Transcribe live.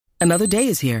Another day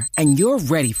is here, and you're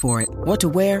ready for it. What to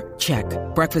wear? Check.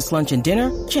 Breakfast, lunch, and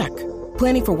dinner? Check.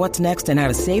 Planning for what's next and how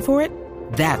to save for it?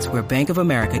 That's where Bank of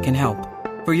America can help.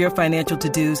 For your financial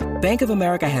to-dos, Bank of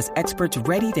America has experts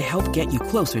ready to help get you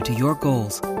closer to your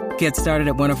goals. Get started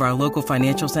at one of our local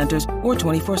financial centers or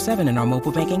 24/7 in our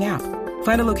mobile banking app.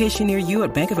 Find a location near you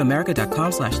at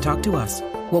bankofamerica.com/talktous.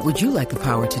 What would you like the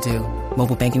power to do?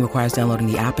 Mobile banking requires downloading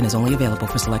the app and is only available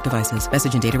for select devices.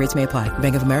 Message and data rates may apply.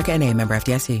 Bank of America N.A., member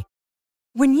FDIC.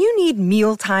 When you need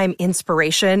mealtime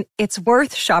inspiration, it's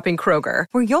worth shopping Kroger,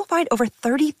 where you'll find over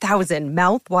 30,000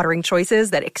 mouth-watering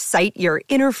choices that excite your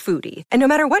inner foodie. And no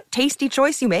matter what tasty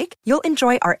choice you make, you'll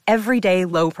enjoy our everyday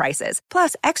low prices,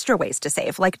 plus extra ways to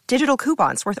save, like digital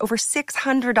coupons worth over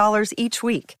 $600 each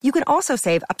week. You can also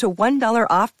save up to $1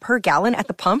 off per gallon at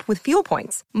the pump with fuel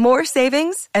points. More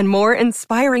savings and more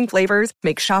inspiring flavors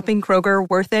make shopping Kroger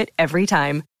worth it every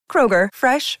time. Kroger,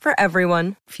 fresh for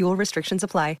everyone. Fuel restrictions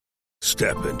apply.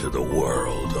 Step into the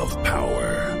world of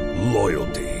power,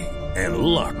 loyalty, and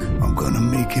luck. I'm gonna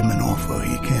make him an offer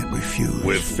he can't refuse.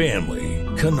 With family,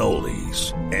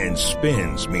 cannolis, and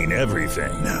spins mean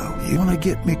everything. Now, you wanna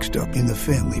get mixed up in the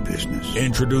family business.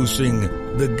 Introducing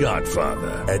The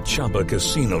Godfather at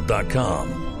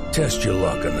ChumbaCasino.com. Test your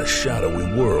luck in the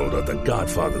shadowy world of The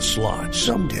Godfather slot.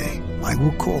 Someday, I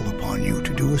will call upon you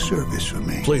to do a service for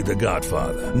me. Play The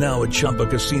Godfather, now at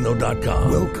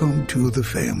ChumbaCasino.com. Welcome to the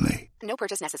family. No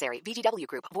purchase necessary. VGW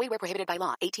Group. Void where prohibited by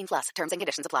law. 18 plus. Terms and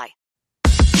conditions apply.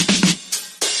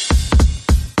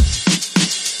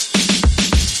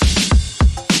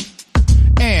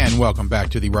 And welcome back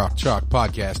to the Rock Chalk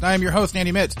Podcast. I am your host,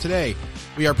 Andy Mitz. Today,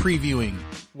 we are previewing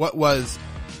what was,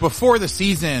 before the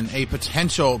season, a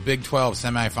potential Big 12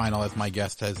 semifinal, as my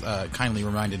guest has kindly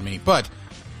reminded me. But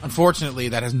unfortunately,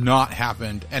 that has not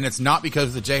happened. And it's not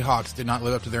because the Jayhawks did not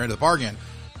live up to their end of the bargain.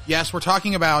 Yes, we're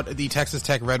talking about the Texas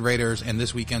Tech Red Raiders and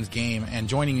this weekend's game, and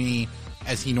joining me,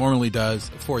 as he normally does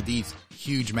for these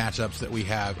huge matchups that we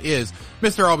have, is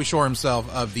Mr. Albie Shore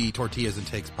himself of the Tortillas and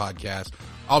Takes podcast.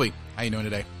 Albie, how you doing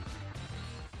today?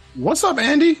 What's up,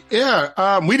 Andy?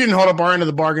 Yeah, we didn't hold up our end of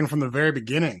the bargain from the very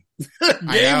beginning.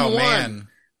 Game one.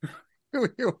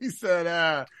 We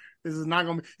said, this is not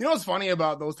going to be, you know what's funny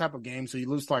about those type of games? So you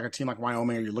lose to like a team like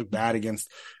Wyoming, or you look bad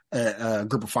against a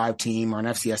group of 5 team or an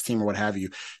FCS team or what have you.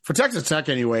 For Texas Tech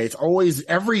anyway, it's always,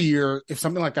 every year, if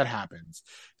something like that happens,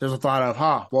 there's a thought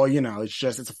of, well, you know, it's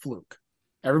a fluke.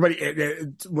 Everybody,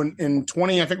 when in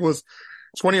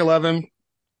 2011,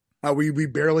 we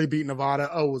barely beat Nevada.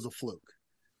 Oh, it was a fluke.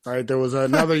 Right. There was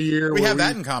another year. We have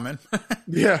that in common.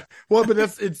 Yeah. Well, but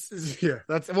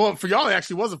well, for y'all, it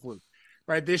actually was a fluke.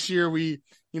 Right. This year we,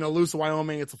 lose to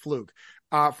Wyoming. It's a fluke.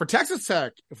 For Texas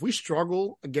Tech, if we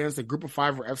struggle against a group of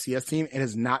 5 or FCS team, it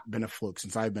has not been a fluke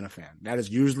since I've been a fan. That is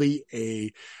usually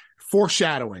a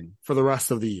foreshadowing for the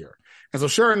rest of the year. And so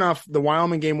sure enough, the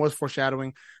Wyoming game was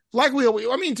foreshadowing. Again,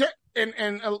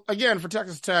 for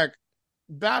Texas Tech,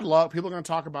 bad luck. People are going to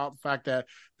talk about the fact that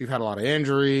we've had a lot of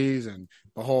injuries and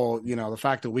the whole, the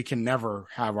fact that we can never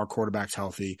have our quarterbacks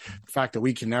healthy, the fact that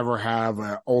we can never have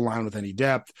an O-line with any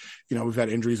depth. We've had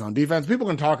injuries on defense. People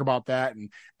can talk about that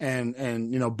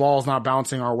and balls not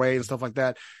bouncing our way and stuff like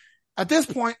that. At this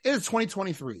point, it's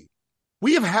 2023.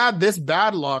 We have had this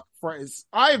bad luck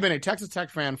I have been a Texas Tech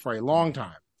fan for a long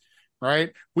time,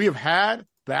 right? We have had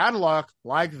bad luck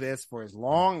like this for as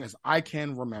long as I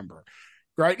can remember.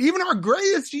 Right. Even our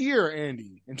greatest year,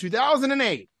 Andy, in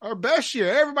 2008, our best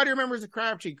year, everybody remembers the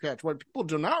Crabtree catch. What people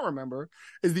do not remember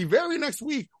is the very next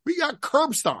week, we got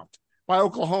curb stomped by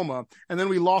Oklahoma, and then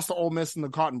we lost to Ole Miss in the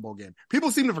Cotton Bowl game. People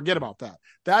seem to forget about that.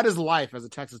 That is life as a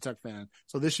Texas Tech fan,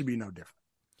 so this should be no different.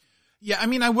 Yeah, I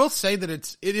mean, I will say that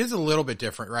it is a little bit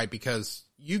different, right? Because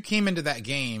you came into that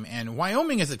game, and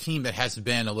Wyoming is a team that has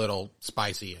been a little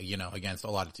spicy, against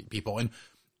a lot of people. And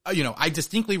I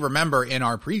distinctly remember in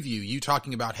our preview you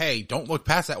talking about, hey, don't look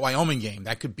past that Wyoming game.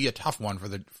 That could be a tough one for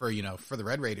the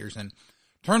Red Raiders. And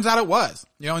turns out it was,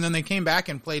 and then they came back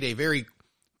and played a very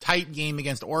tight game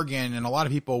against Oregon. And a lot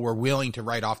of people were willing to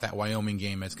write off that Wyoming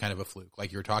game as kind of a fluke,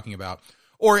 like you were talking about,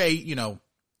 or a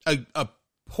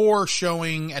poor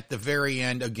showing at the very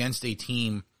end against a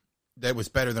team that was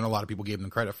better than a lot of people gave them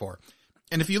credit for.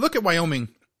 And if you look at Wyoming,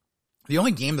 the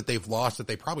only game that they've lost that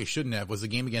they probably shouldn't have was the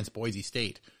game against Boise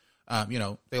State.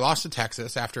 They lost to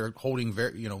Texas after holding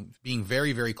being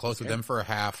very, very close with them for a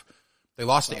half. They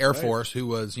lost to Air Force, who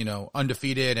was,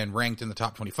 undefeated and ranked in the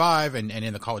top 25 and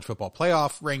in the college football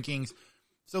playoff rankings.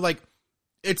 So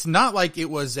it's not like it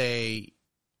was a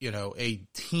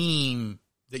team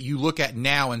that you look at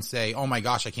now and say, oh my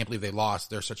gosh, I can't believe they lost.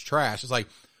 They're such trash. It's like,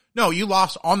 no, you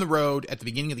lost on the road at the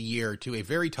beginning of the year to a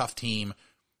very tough team.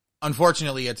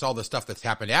 unfortunately, it's all the stuff that's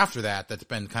happened after that that's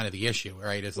been kind of the issue,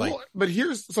 right? It's like, but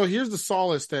here's the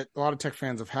solace that a lot of Tech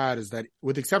fans have had is that,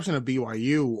 with the exception of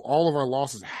BYU, all of our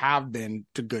losses have been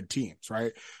to good teams,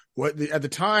 right? At the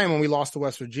time when we lost to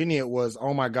West Virginia, it was,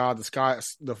 oh my God,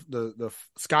 the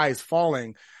sky is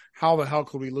falling. How the hell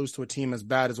could we lose to a team as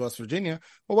bad as West Virginia?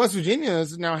 Well, West Virginia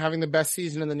is now having the best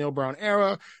season in the Neil Brown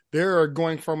era. They're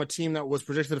going from a team that was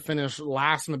projected to finish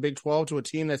last in the Big 12 to a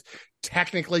team that's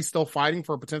technically still fighting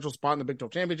for a potential spot in the Big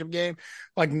 12 championship game.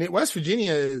 Like, West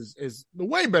Virginia is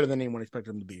way better than anyone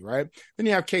expected them to be, right? Then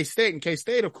you have K-State, and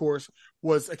K-State, of course,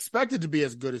 was expected to be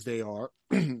as good as they are.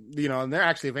 You know, and they're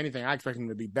actually, if anything, I expect them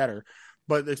to be better,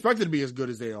 but they're expected to be as good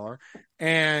as they are.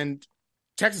 And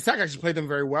Texas Tech actually played them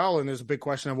very well, and there's a big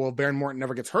question of, well, Behren Morton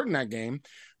never gets hurt in that game,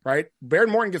 right? Behren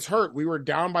Morton gets hurt. We were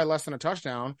down by less than a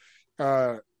touchdown.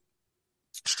 Jake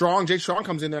Strong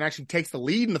comes in there and actually takes the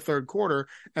lead in the third quarter,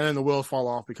 and then the wheels fall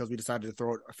off because we decided to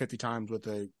throw it 50 times with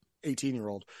a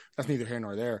 18-year-old. That's neither here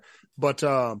nor there. But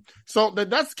so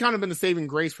that's kind of been the saving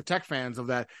grace for Tech fans of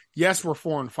that. Yes, we're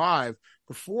 4-5,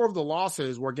 but 4 of the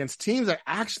losses were against teams that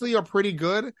actually are pretty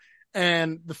good.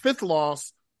 And the 5th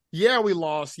loss, yeah, we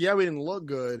lost. Yeah, we didn't look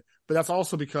good, but that's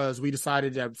also because we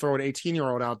decided to throw an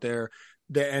 18-year-old out there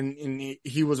and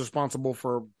he was responsible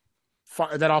for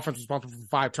that offense was responsible for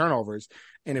 5 turnovers.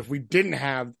 And if we didn't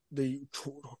have the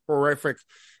horrific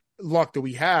luck that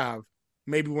we have,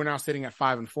 maybe we're now sitting at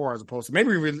 5-4 as opposed to,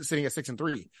 maybe we're sitting at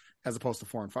 6-3 as opposed to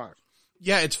 4-5.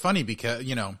 Yeah, it's funny because,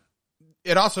 you know,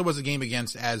 it also was a game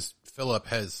against, as Philip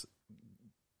has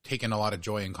taken a lot of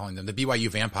joy in calling them, the BYU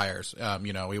Vampires.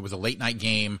 You know, it was a late night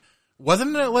game.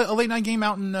 Wasn't it a late night game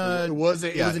out in it was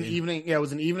an evening. Yeah, it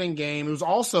was an evening game. It was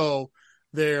also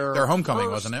their homecoming,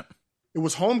 wasn't it? It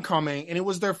was homecoming, and it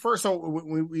was their first. So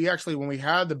we actually, when we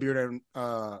had the Beard End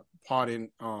pod in,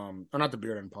 or not the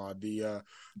Beard End pod, the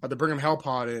Brigham Hell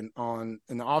pod in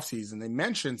the off season, they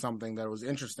mentioned something that was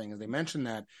interesting. Is they mentioned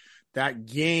that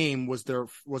game was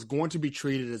going to be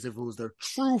treated as if it was their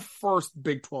true first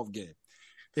Big 12 game.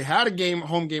 They had a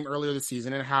home game earlier this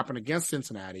season, and it happened against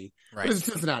Cincinnati. Right. But it's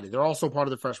Cincinnati. They're also part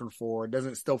of the freshman four. It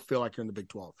doesn't still feel like you're in the Big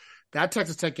 12. That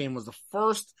Texas Tech game was the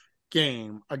first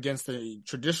game against a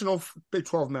traditional Big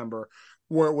 12 member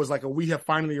where it was like a we have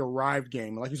finally arrived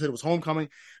game. Like you said, it was homecoming.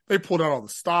 They pulled out all the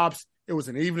stops. It was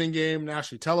an evening game,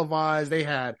 nationally televised. They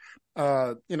had, they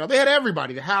had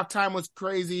everybody. The halftime was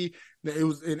crazy. It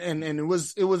was, and it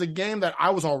was a game that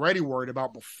I was already worried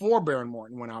about before Behren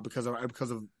Morton went out because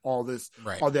of all this,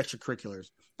 right, all the extracurriculars.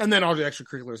 And then all the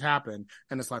extracurriculars happened,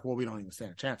 and it's like, well, we don't even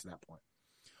stand a chance at that point.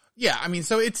 Yeah, I mean,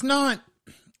 so it's not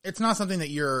something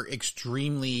that you're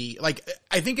extremely, like,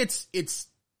 I think it's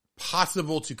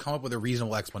possible to come up with a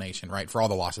reasonable explanation, right, for all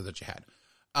the losses that you had.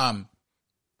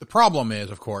 The problem is,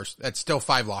 of course, that's still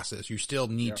 5 losses. You still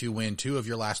need to win 2 of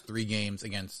your last 3 games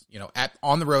against,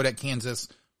 on the road at Kansas,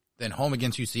 then home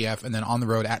against UCF, and then on the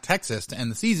road at Texas to end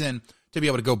the season to be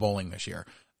able to go bowling this year.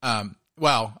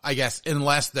 Well, I guess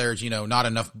unless there's, not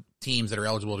enough teams that are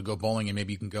eligible to go bowling, and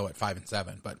maybe you can go at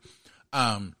 5-7. But,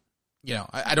 I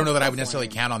don't know that I would necessarily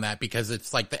count on that because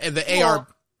it's like the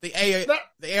ARP.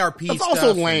 That's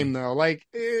also lame though. Like,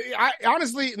 I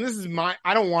honestly, and this is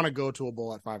I don't want to go to a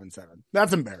bowl at 5-7.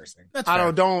 That's embarrassing. That's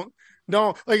fair. Don't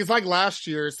like, it's like last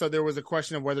year. So there was a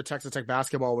question of whether Texas Tech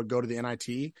basketball would go to the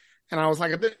NIT. And I was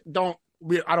like, I don't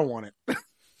want it.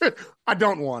 I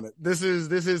don't want it. This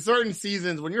is certain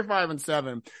seasons when you're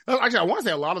 5-7. Actually, I want to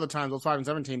say a lot of the times those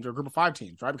 5-7 teams are a group of 5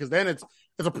 teams, right? Because then it's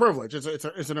a privilege.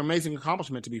 It's an amazing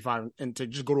accomplishment to be 5 and to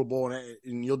just go to a bowl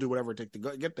and you'll do whatever it takes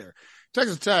to get there.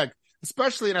 Texas Tech,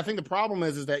 especially, and I think the problem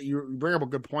is that you bring up a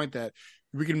good point that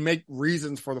we can make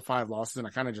reasons for the 5 losses, and I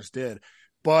kind of just did,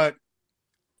 but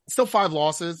still 5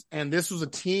 losses, and this was a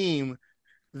team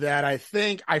that I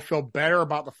think I feel better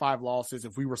about the 5 losses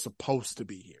if we were supposed to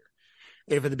be here.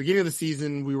 If at the beginning of the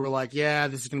season we were like, yeah,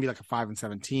 this is going to be like a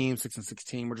 5-7 team, 6-6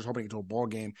 team, we're just hoping to get to a ball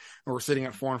game, and we're sitting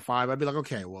at 4-5, I'd be like,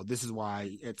 okay, well, this is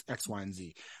why it's X, Y, and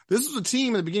Z. This was a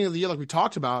team at the beginning of the year, like we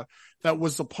talked about, that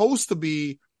was supposed to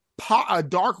be a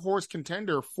dark horse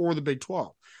contender for the Big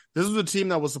 12. This was a team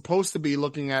that was supposed to be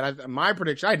looking at my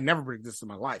prediction. I had never predicted this in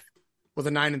my life. With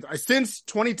a 9-3 since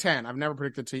 2010, I've never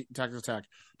predicted Texas Tech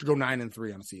to go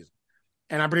 9-3 on a season,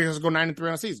 and I predicted us to go 9-3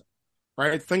 on a season,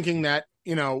 right? Thinking that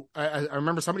I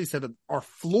remember somebody said that our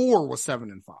floor was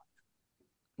 7-5.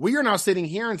 We are now sitting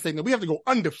here and saying that we have to go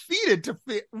undefeated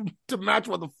to match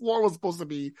what the floor was supposed to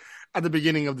be at the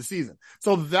beginning of the season.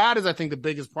 So that is, I think, the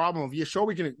biggest problem. Of sure,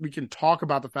 we can talk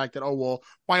about the fact that, oh well,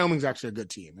 Wyoming's actually a good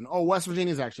team, and oh, West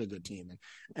Virginia's actually a good team,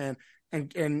 and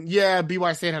yeah,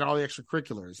 BYU State had all the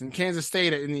extracurriculars, and Kansas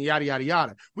State, and yada, yada,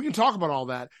 yada. We can talk about all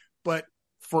that, but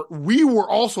we were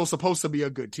also supposed to be a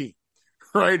good team,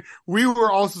 right? We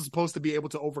were also supposed to be able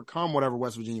to overcome whatever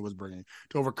West Virginia was bringing,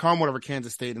 to overcome whatever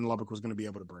Kansas State and Lubbock was going to be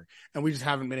able to bring. And we just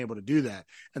haven't been able to do that.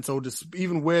 And so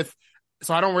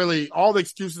so I don't really, all the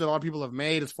excuses that a lot of people have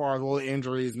made as far as all the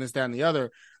injuries and this, that, and the other,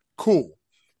 cool.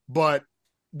 But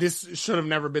this should have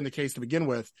never been the case to begin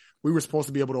with. We were supposed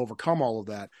to be able to overcome all of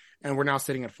that. And we're now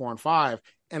sitting at 4-5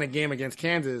 in a game against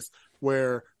Kansas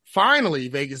where finally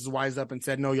Vegas has wised up and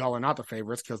said, no, y'all are not the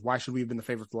favorites, because why should we have been the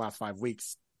favorites the last 5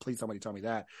 weeks? Please somebody tell me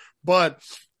that. But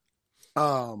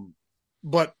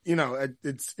you know,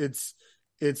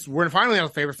 we're finally out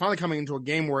of favorites, finally coming into a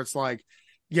game where it's like,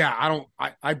 yeah,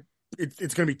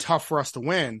 it's going to be tough for us to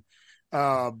win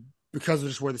because of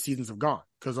just where the seasons have gone.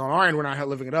 Because on our end, we're not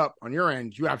living it up. On your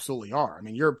end, you absolutely are. I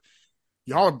mean,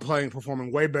 y'all are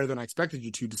performing way better than I expected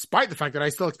you to, despite the fact that I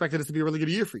still expected this to be a really good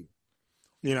year for you.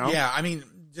 You know? Yeah, I mean,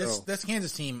 this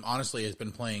Kansas team honestly has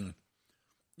been playing.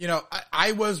 You know,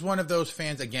 I was one of those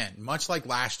fans, again, much like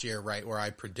last year, right, where I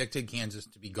predicted Kansas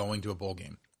to be going to a bowl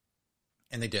game,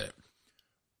 and they did it.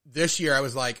 This year, I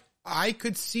was like, I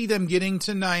could see them getting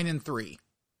to 9-3.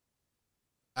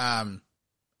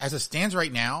 As it stands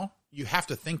right now, you have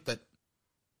to think that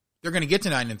they're going to get to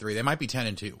 9-3. They might be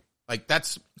 10-2. Like,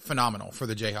 that's phenomenal for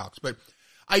the Jayhawks. But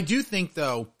I do think,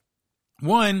 though,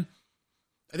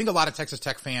 I think a lot of Texas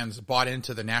Tech fans bought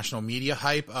into the national media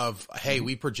hype of, hey,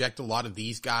 we project a lot of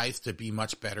these guys to be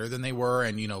much better than they were.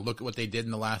 And, you know, look at what they did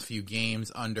in the last few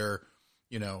games under,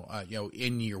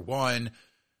 in year one.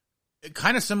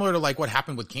 Kind of similar to like what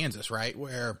happened with Kansas, right?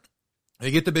 Where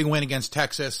they get the big win against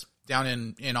Texas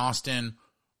down in Austin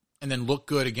and then look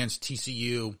good against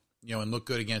TCU, and look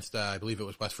good against, I believe it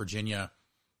was West Virginia,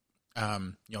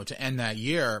 to end that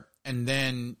year. And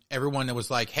then everyone was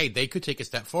like, hey, they could take a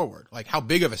step forward. Like, how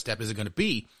big of a step is it going to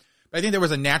be? But I think there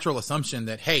was a natural assumption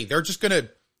that, hey, they're just going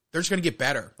to get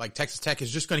better. Like, Texas Tech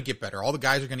is just going to get better. All the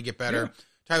guys are going to get better. Yeah.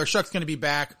 Tyler Shuck's going to be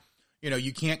back.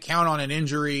 You can't count on an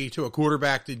injury to a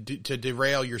quarterback to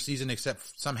derail your season,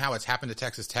 except somehow it's happened to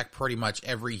Texas Tech pretty much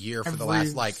every year for the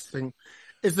last,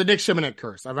 It's the Nick Shimonek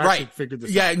curse. I've actually figured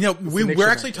this out. Yeah, we're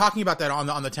actually talking about that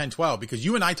on the 10-12, because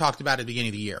you and I talked about it at the beginning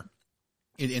of the year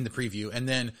in the preview. And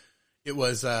then it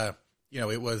was,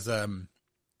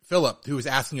 Philip who was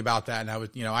asking about that.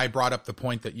 And I brought up the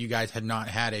point that you guys had not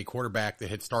had a quarterback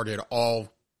that had started all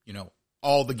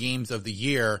the games of the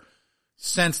year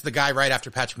since the guy right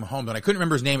after Patrick Mahomes. And I couldn't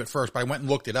remember his name at first, but I went and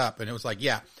looked it up, and it was like,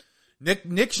 yeah, Nick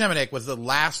Shimonek was the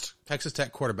last Texas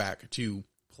Tech quarterback to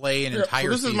play an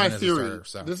entire season as a starter.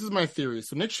 So this is my theory.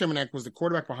 So Nick Shimonek was the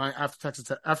quarterback after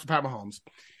Pat Mahomes.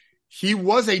 He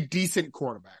was a decent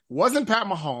quarterback. Wasn't Pat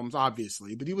Mahomes,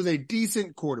 obviously, but he was a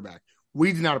decent quarterback.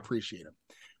 We did not appreciate him.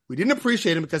 We didn't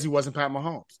appreciate him because he wasn't Pat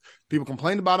Mahomes. People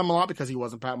complained about him a lot because he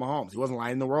wasn't Pat Mahomes. He wasn't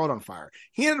lighting the world on fire.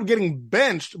 He ended up getting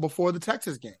benched before the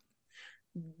Texas game.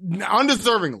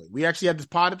 Undeservingly. We actually had this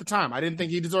pod at the time. I didn't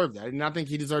think he deserved that. I did not think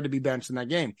he deserved to be benched in that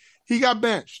game. He got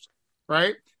benched,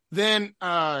 right? Then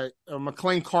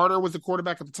McLean Carter was the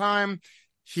quarterback at the time.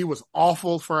 He was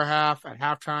awful for a half. At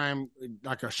halftime,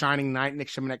 like a shining night, Nick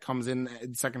Shimonek comes in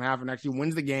the second half and actually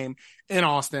wins the game in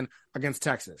Austin against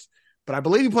Texas. But I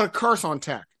believe he put a curse on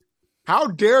Tech. How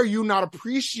dare you not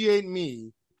appreciate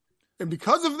me? And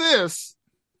because of this,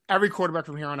 every quarterback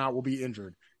from here on out will be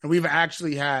injured. And we've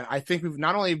actually had, I think we've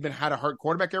not only had a hurt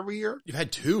quarterback every year. You've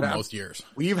had two most years.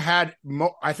 We've had,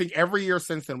 I think every year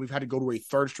since then, we've had to go to a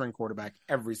third string quarterback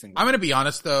every single year. I'm going to be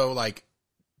honest though, like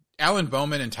Alan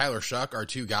Bowman and Tyler Shuck are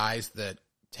two guys that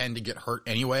tend to get hurt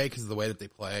anyway because of the way that they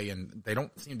play, and they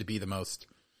don't seem to be the most.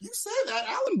 You say that.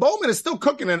 Alan Bowman is still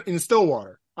cooking in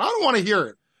Stillwater. I don't want to hear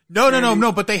it.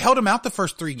 No, but they held him out the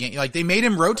first 3 games. Like, they made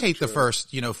him rotate the first,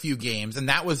 few games, and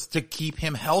that was to keep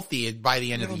him healthy by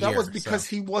the end of the year. That was because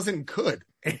he wasn't good.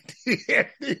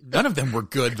 None of them were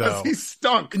good, though. He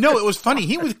stunk. No, it was funny.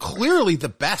 He was clearly the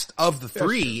best of the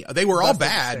 3. They were all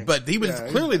bad, but he was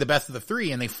clearly the best of the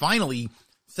 3, and they finally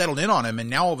settled in on him, and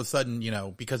now all of a sudden,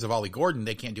 because of Ollie Gordon,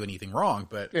 they can't do anything wrong.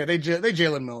 But yeah, they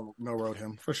Jalen Milroad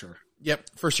him, for sure. Yep,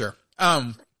 for sure.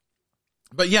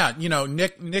 But yeah,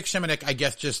 Nick Shimonek, I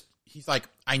guess he's like,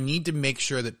 I need to make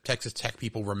sure that Texas Tech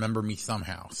people remember me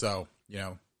somehow. So,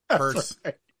 first,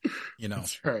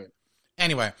 That's right.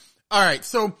 Anyway. All right.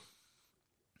 So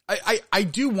I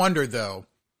do wonder though,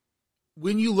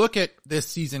 when you look at this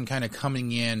season kind of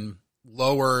coming in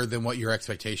lower than what your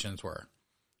expectations were,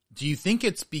 do you think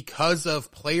it's because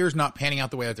of players not panning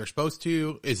out the way that they're supposed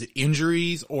to? Is it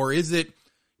injuries, or is it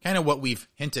kind of what we've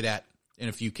hinted at in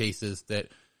a few cases that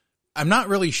I'm not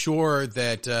really sure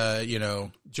that,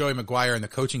 Joey McGuire and the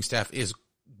coaching staff is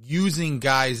using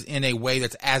guys in a way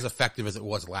that's as effective as it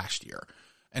was last year.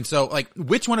 And so, like,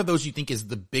 which one of those do you think is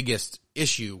the biggest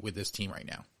issue with this team right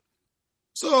now?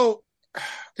 So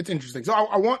it's interesting. So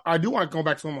I do want to go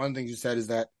back to one of the things you said is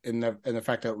that in the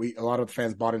fact that a lot of the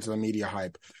fans bought into the media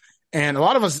hype, and a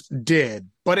lot of us did.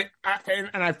 But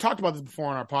and I've talked about this before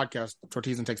on our podcast,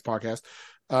 Tortillas and Takes podcast,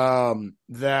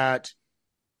 that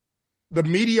the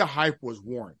media hype was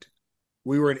warranted.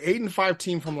 We were an 8-5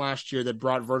 team from last year that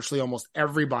brought virtually almost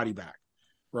everybody back,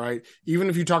 right? Even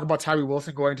if you talk about Tyree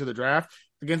Wilson going to the draft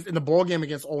in the bowl game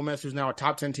against Ole Miss, who's now a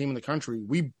top 10 team in the country,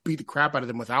 we beat the crap out of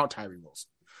them without Tyree Wilson.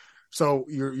 So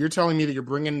you're telling me that you're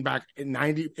bringing back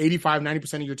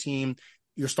 90% of your team,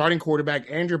 your starting quarterback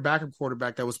and your backup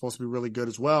quarterback that was supposed to be really good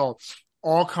as well,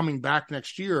 all coming back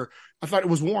next year. I thought it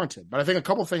was warranted, but I think a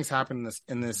couple of things happened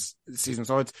in this season.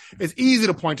 So it's easy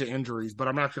to point to injuries, but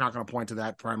I'm actually not going to point to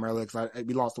that primarily because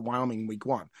we lost to Wyoming in week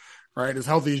 1, right? As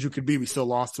healthy as you could be, we still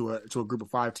lost to a group of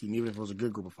 5 team, even if it was a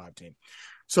good group of 5 team.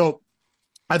 So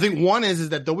I think one is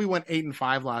that though we went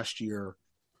 8-5 last year,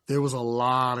 there was a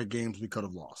lot of games we could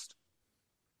have lost.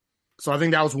 So I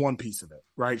think that was one piece of it,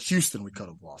 right? Houston, we could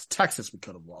have lost. Texas, we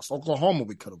could have lost. Oklahoma,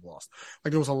 we could have lost.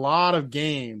 Like there was a lot of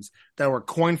games that were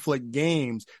coin flip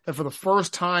games that for the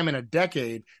first time in a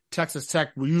decade, Texas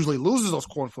Tech, who usually loses those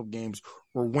coin flip games,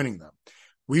 were winning them.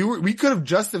 We could have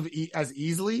just as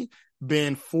easily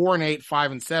been 4-8,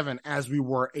 5-7 as we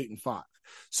were 8-5.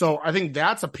 So I think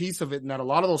that's a piece of it, and that a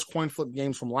lot of those coin flip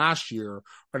games from last year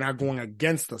are now going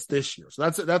against us this year. So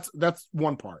that's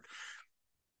one part.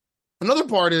 Another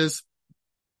part is,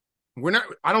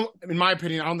 in my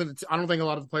opinion, I don't think a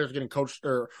lot of the players are getting coached,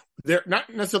 or they're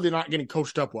not necessarily not getting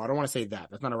coached up well. I don't want to say that.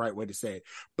 That's not the right way to say it,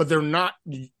 but they're not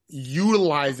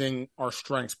utilizing our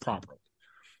strengths properly,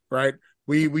 right?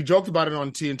 We joked about it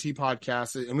on TNT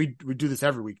podcast, and we do this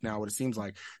every week now, what it seems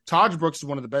like. Taj Brooks is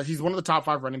one of the best. He's one of the top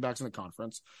 5 running backs in the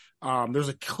conference. There's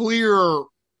a clear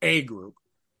A group.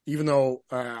 Even though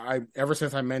ever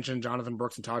since I mentioned Jonathan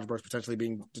Brooks and Taj Brooks potentially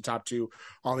being the top 2,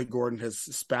 Ollie Gordon has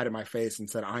spat in my face and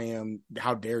said,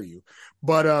 how dare you?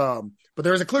 But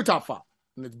there's a clear top 5.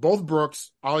 And it's both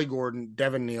Brooks, Ollie Gordon,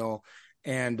 Devin Neal,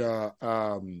 and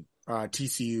TCU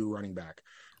running back.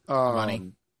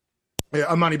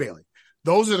 Amani Bailey.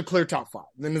 Those are the clear top 5.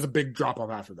 And then there's a big drop off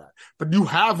after that. But you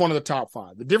have one of the top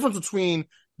 5. The difference between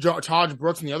Taj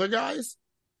Brooks and the other guys,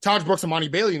 Taj Brooks, Amani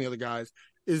Bailey and the other guys,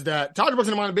 is that Taj Brooks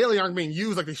and Amani Bailey aren't being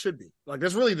used like they should be. Like,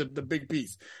 that's really the big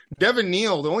piece. Devin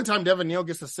Neal, the only time Devin Neal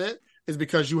gets to sit is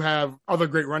because you have other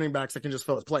great running backs that can just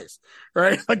fill his place,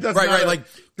 right? Like that's right. Like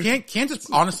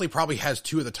Kansas honestly probably has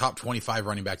 2 of the top 25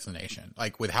 running backs in the nation,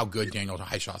 like with how good Daniel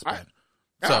Highshaw's been.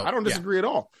 I don't disagree at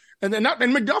all. And then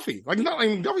McDuffie,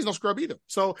 McDuffie's no scrub either.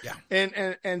 So,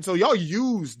 and so y'all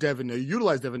use Devin Neal,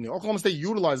 utilize Devin Neal. Oklahoma State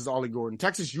utilizes Ollie Gordon.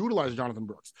 Texas utilizes Jonathan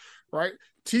Brooks, right?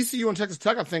 TCU and Texas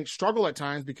Tech, I think, struggle at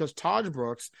times because Taj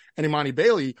Brooks and Imani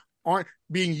Bailey aren't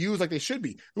being used like they should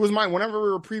be. It was whenever we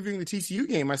were previewing the TCU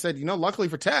game, I said, luckily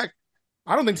for Tech,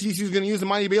 I don't think TCU is going to use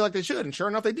Imani Bailey like they should. And sure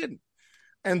enough, they didn't.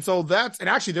 And so and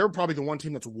actually they're probably the one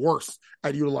team that's worse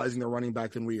at utilizing their running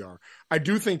back than we are. I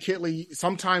do think Kitley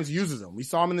sometimes uses them. We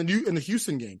saw him in the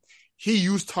Houston game. He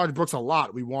used Taj Brooks a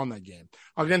lot. We won that game.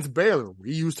 Against Baylor,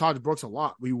 we used Taj Brooks a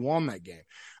lot. We won that game.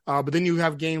 But then you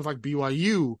have games like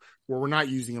BYU where we're not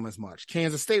using him as much.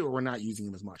 Kansas State where we're not using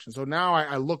him as much. And so now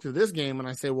I look at this game and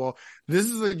I say, well, this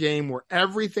is a game where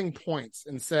everything points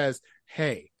and says,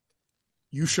 hey,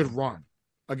 you should run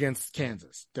against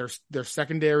Kansas. Their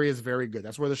secondary is very good.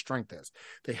 That's where the strength is.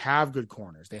 They have good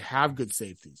corners. They have good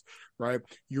safeties, right?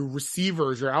 Your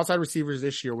receivers, your outside receivers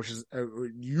this year, which is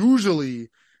usually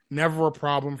never a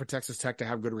problem for Texas Tech to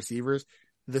have good receivers.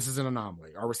 This is an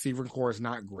anomaly. Our receiving core is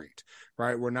not great,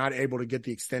 right? We're not able to get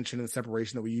the extension and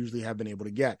separation that we usually have been able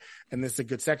to get. And this is a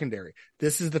good secondary.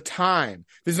 This is the time.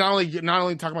 This is not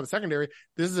only talking about the secondary.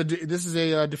 This is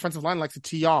a defensive line likes to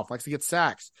tee off, likes to get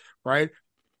sacks, right?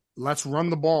 Let's run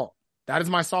the ball. That is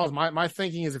my solace. My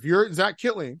thinking is if you're Zach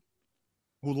Kitley,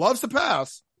 who loves to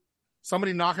pass,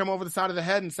 somebody knock him over the side of the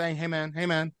head and saying, hey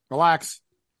man, relax.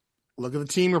 Look at the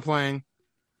team you're playing.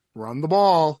 Run the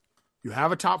ball. You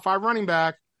have a top 5 running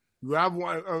back. You have,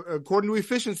 according to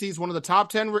efficiencies, one of the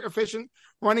top 10 efficient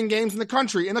running games in the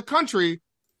country.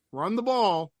 Run the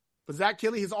ball. But Zach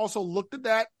Kitley has also looked at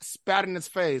that, spat in his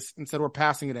face, and said, we're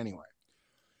passing it anyway.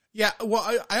 Yeah,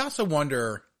 well, I also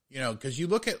wonder, because you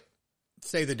look at,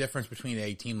 say, the difference between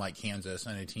a team like Kansas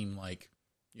and a team like,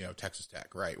 Texas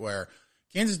Tech, right? Where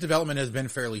Kansas development has been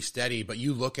fairly steady, but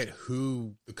you look at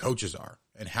who the coaches are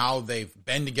and how they've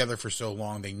been together for so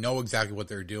long. They know exactly what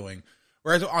they're doing.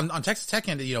 Whereas on Texas Tech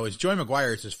end, it's Joey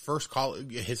McGuire. It's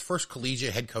his first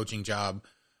collegiate head coaching job.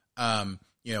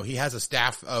 You know, he has a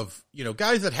staff of, you know,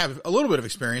 guys that have a little bit of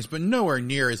experience, but nowhere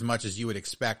near as much as you would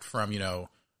expect from, you know,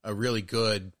 a really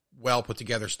good, well put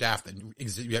together staff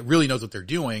that really knows what they're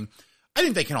doing. I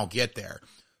think they can all get there,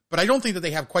 but I don't think that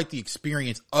they have quite the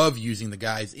experience of using the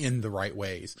guys in the right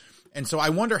ways. And so I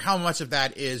wonder how much of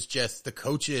that is just the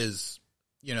coaches,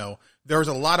 you know, there was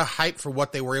a lot of hype for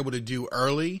what they were able to do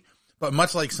early, but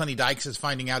much like Sonny Dykes is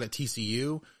finding out at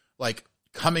TCU, like,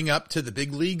 coming up to the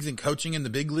big leagues and coaching in the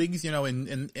big leagues, you know,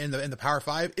 in the Power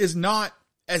Five is not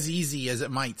as easy as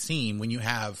it might seem when you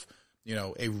have, you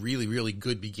know, a really, really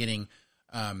good beginning,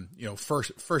 you know,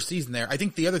 first season there. I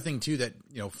think the other thing too that,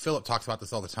 you know, Philip talks about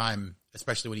this all the time,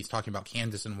 especially when he's talking about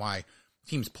Kansas and why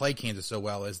teams play Kansas so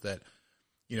well, is that,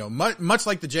 you know, much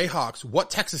like the Jayhawks, what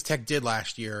Texas Tech did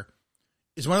last year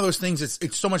is one of those things.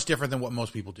 It's so much different than what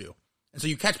most people do. And so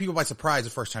you catch people by surprise the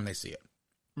first time they see it.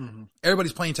 Mm-hmm.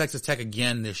 Everybody's playing Texas Tech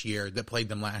again this year that played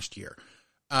them last year.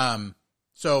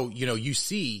 So, you know, you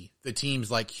see the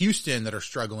teams like Houston that are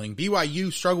struggling.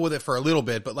 BYU struggled with it for a little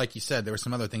bit, but like you said, there were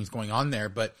some other things going on there.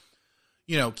 But,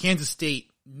 you know, Kansas State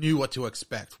knew what to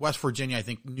expect. West Virginia, I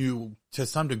think, knew to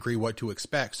some degree what to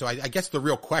expect. So I guess the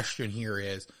real question here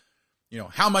is, you know,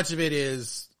 how much of it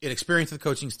is inexperience of the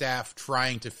coaching staff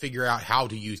trying to figure out how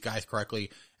to use guys correctly,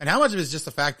 and how much of it is just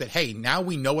the fact that, hey, now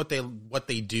we know what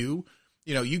they do.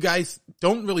 You know, you guys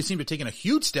don't really seem to have taken a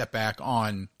huge step back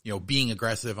on, you know, being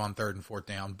aggressive on 3rd and 4th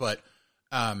down, but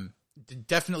it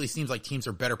definitely seems like teams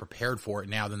are better prepared for it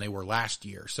now than they were last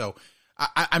year. So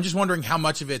I'm just wondering how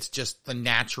much of it's just the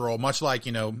natural, much like,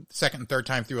 you know, 2nd and 3rd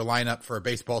time through a lineup for a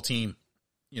baseball team,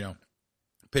 you know,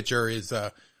 pitcher is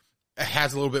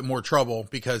has a little bit more trouble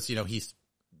because, you know, he's,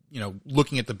 you know,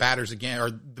 looking at the batters again, or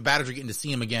the batters are getting to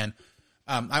see him again.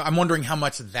 I'm wondering how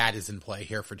much of that is in play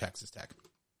here for Texas Tech.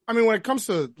 I mean, when it comes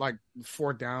to like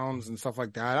 4th downs and stuff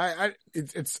like that,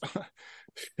 it's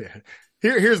yeah.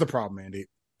 Here's the problem, Andy.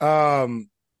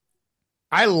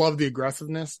 I love the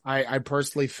aggressiveness. I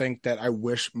personally think that I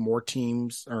wish more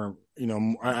teams, or, you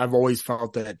know, I've always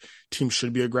felt that teams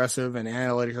should be aggressive, and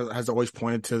analytics has always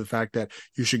pointed to the fact that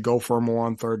you should go for more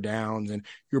on 3rd downs, and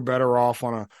you're better off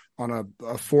on a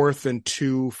 4th and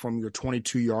 2 from your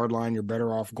 22-yard line. You're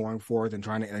better off going for it than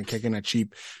trying to and kicking a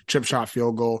cheap chip shot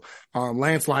field goal.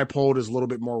 Lance Leipold is a little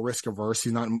bit more risk averse.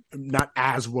 He's not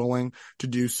as willing to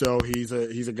do so. He's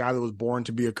a guy that was born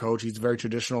to be a coach. He's very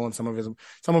traditional in some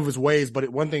of his ways. But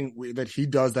one thing that he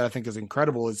does that I think is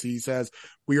incredible is he says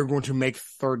we are going to make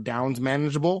 3rd downs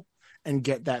manageable and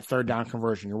get that 3rd down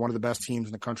conversion. You're one of the best teams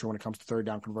in the country when it comes to 3rd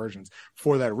down conversions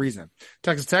for that reason.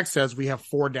 Texas Tech says we have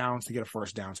 4 downs to get a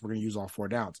 1st down, so we're going to use all 4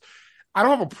 downs. I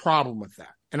don't have a problem with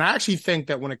that. And I actually think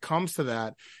that when it comes to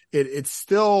that, it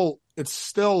still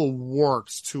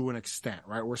works to an extent,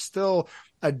 right? We're still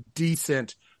a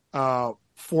decent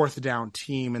 4th down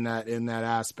team in that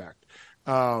aspect.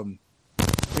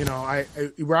 You know,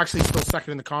 we're actually still 2nd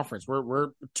in the conference.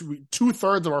 We're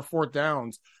 2/3 of our 4th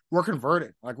downs we're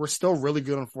converting. Like, we're still really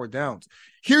good on 4th downs.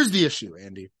 Here's the issue,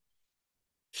 Andy.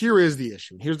 Here is the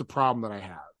issue. Here's the problem that I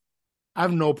have. I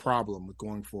have no problem with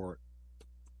going for it.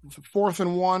 4th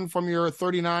and 1 from your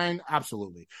 39,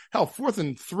 absolutely. Hell, 4th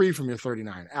and 3 from your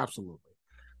 39, absolutely.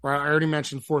 Right? I already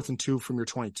mentioned 4th and 2 from your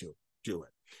 22. Do it.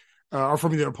 Or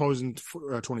from the opposing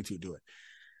 22. Do it.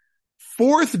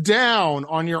 4th down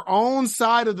on your own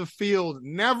side of the field,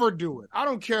 never do it. I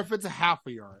don't care if it's a half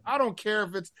a yard. I don't care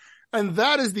if it's, and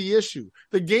that is the issue.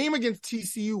 The game against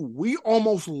TCU, we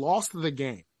almost lost the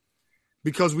game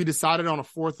because we decided on a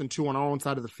 4th and 2 on our own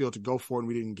side of the field to go for it, and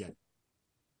we didn't get it.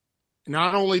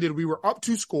 Not only did we were up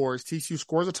 2 scores, TCU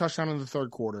scores a touchdown in the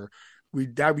 3rd quarter. We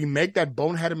make that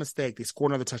boneheaded mistake. They score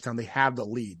another touchdown. They have the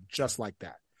lead just like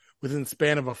that. Within the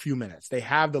span of a few minutes, they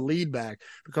have the lead back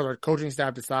because our coaching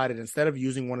staff decided, instead of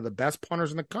using one of the best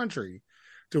punters in the country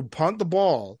to punt the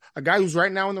ball, a guy who's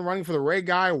right now in the running for the Ray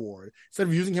Guy Award, instead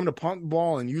of using him to punt the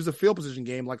ball and use a field position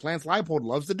game like Lance Leipold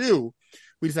loves to do,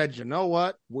 we decided, you know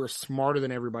what? We're smarter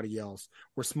than everybody else.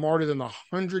 We're smarter than the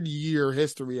 100-year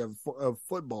history of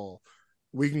football.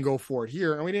 We can go for it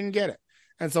here, and we didn't get it.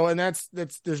 And so, and that's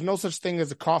there's no such thing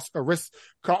as a risk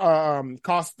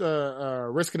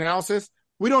analysis.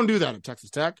 We don't do that at Texas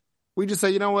Tech. We just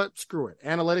say, you know what? Screw it.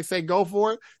 Analytics say go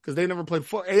for it because they never played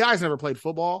AI's never played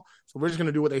football. So we're just going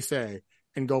to do what they say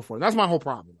and go for it. That's my whole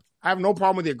problem. I have no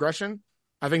problem with the aggression.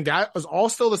 I think that was all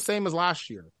still the same as last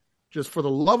year. Just for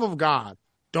the love of God,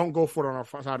 don't go for it on our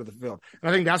front side of the field. And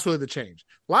I think that's really the change.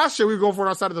 Last year, we were going for it on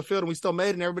our side of the field and we still made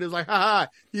it, and everybody was like, ha,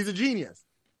 he's a genius.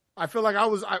 I felt like I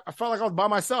was by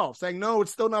myself saying, no,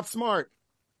 it's still not smart.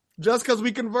 Just because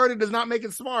we converted does not make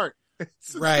it smart.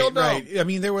 Right. I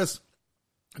mean, there was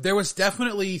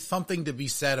definitely something to be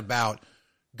said about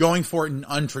going for it in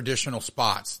untraditional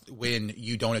spots when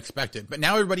you don't expect it. But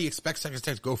now everybody expects Texas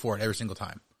Tech to go for it every single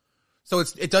time. So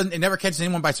it never catches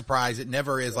anyone by surprise. It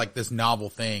never is like this novel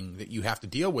thing that you have to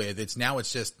deal with. It's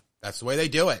just, that's the way they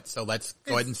do it. So let's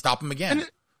go ahead and stop them again.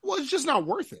 It's just not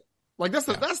worth it. Like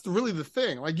that's really the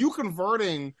thing. Like you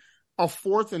converting a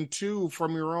 4th and 2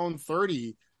 from your own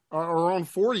 30 or own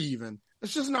 40 even.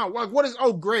 It's just not like,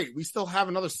 great. We still have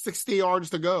another 60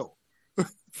 yards to go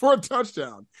for a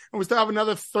touchdown. And we still have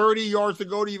another 30 yards to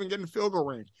go to even get in field goal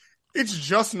range. It's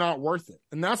just not worth it.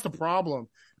 And that's the problem.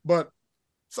 But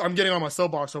so I'm getting on my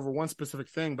soapbox over one specific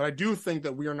thing, but I do think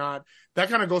that we are not, that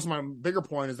kind of goes to my bigger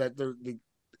point is that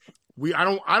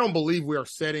I don't believe we are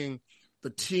setting the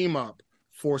team up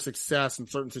for success in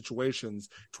certain situations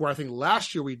to where I think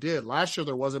last year we did. Last year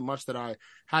there wasn't much that I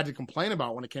had to complain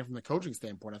about when it came from the coaching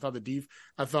standpoint.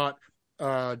 I thought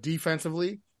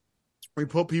defensively we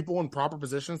put people in proper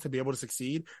positions to be able to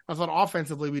succeed. I thought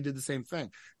offensively we did the same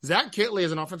thing. Zach Kittley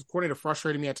as an offensive coordinator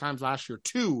frustrated me at times last year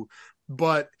too,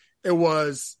 but it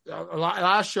was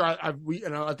last year. I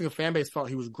think the fan base felt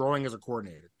he was growing as a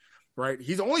coordinator, right?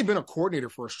 He's only been a coordinator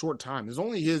for a short time. There's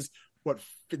only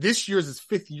this year's his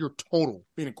 5th year total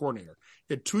being a coordinator.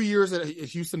 He had 2 years at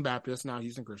Houston Baptist, now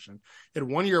Houston Christian. He had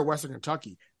 1 year at Western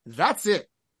Kentucky. That's it.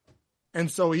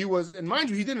 And so he was, and mind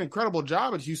you, he did an incredible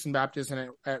job at Houston Baptist and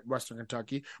at Western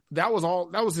Kentucky. That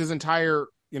was his entire,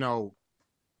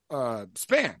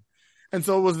 span. And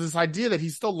so it was this idea that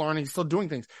he's still learning, he's still doing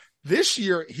things. This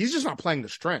year, he's just not playing the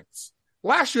strengths.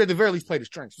 Last year, at the very least, played his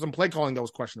strengths. Some play calling that was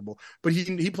questionable, but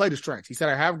he played his strengths. He said,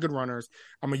 I have good runners.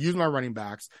 I'm going to use my running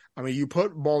backs. I mean, you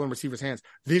put ball in receivers' hands.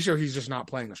 This year, he's just not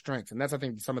playing the strengths. And that's, I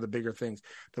think, some of the bigger things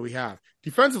that we have.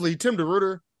 Defensively, Tim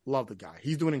DeRuyter, love the guy.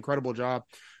 He's doing an incredible job.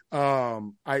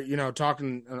 Talking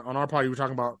on our pod, you were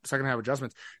talking about second half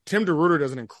adjustments. Tim DeRuyter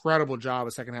does an incredible job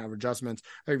of second half adjustments.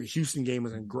 I think the Houston game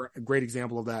was a great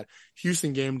example of that.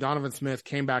 Houston game, Donovan Smith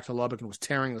came back to Lubbock and was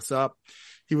tearing us up.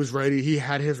 He was ready. He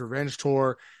had his revenge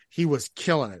tour. He was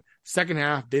killing it. Second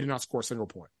half, they did not score a single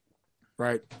point.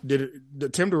 Right? Tim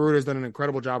DeRuyter has done an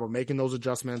incredible job of making those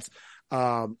adjustments,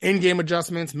 in-game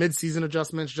adjustments, mid-season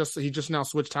adjustments. He just now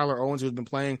switched Tyler Owens, who's been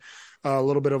playing a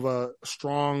little bit of a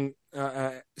strong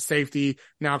safety,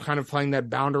 now kind of playing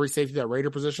that boundary safety, that Raider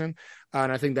position.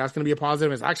 And I think that's going to be a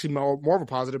positive. It's actually more of a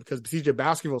positive because CJ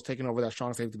Baskerville is taking over that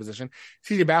strong safety position.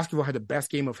 CJ Baskerville had the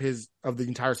best game of the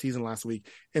entire season last week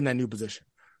in that new position.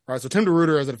 All right, so Tim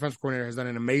DeRuyter as a defensive coordinator has done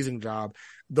an amazing job.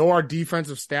 Though our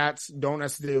defensive stats don't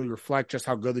necessarily reflect just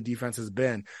how good the defense has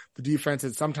been, the defense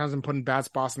has sometimes been put in bad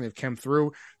spots and they've come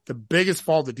through. The biggest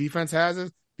fault the defense has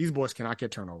is these boys cannot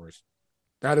get turnovers.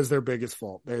 That is their biggest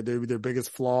fault. Their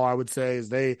biggest flaw, I would say, is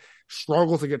they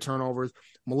struggle to get turnovers.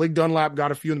 Malik Dunlap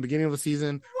got a few in the beginning of the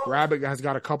season. Rabbit has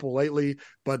got a couple lately,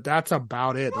 but that's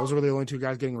about it. Those are the only two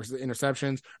guys getting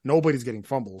interceptions. Nobody's getting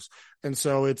fumbles. And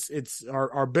so it's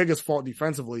our biggest fault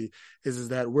defensively is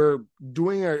that we're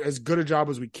doing as good a job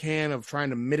as we can of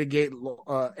trying to mitigate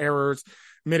errors,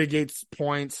 mitigate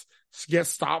points, get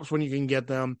stops when you can get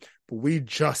them, but we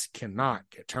just cannot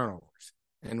get turnovers.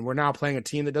 And we're now playing a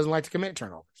team that doesn't like to commit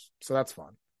turnovers. So that's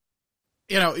fun.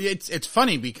 It's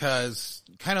funny because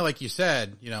kind of like you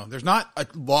said, there's not a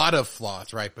lot of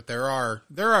flaws, right? But there are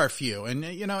a few. And,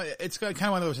 it's kind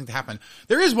of one of those things to happen.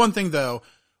 There is one thing, though,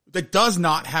 that does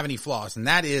not have any flaws, and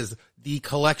that is the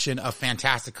collection of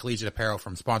fantastic collegiate apparel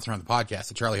from sponsoring the podcast,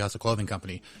 the Charlie Hustle Clothing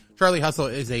Company. Charlie Hustle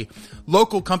is a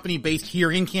local company based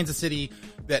here in Kansas City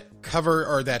that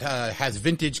has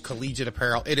vintage collegiate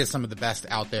apparel. It is some of the best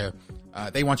out there.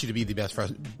 They want you to be the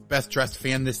best dressed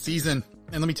fan this season.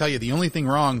 And let me tell you, the only thing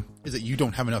wrong is that you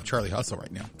don't have enough Charlie Hustle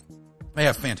right now. They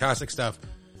have fantastic stuff.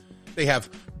 They have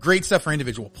great stuff for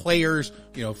individual players.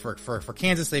 For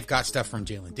Kansas, they've got stuff from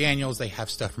Jalen Daniels. They have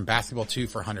stuff from basketball too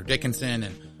for Hunter Dickinson.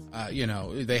 And,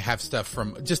 they have stuff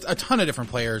from just a ton of different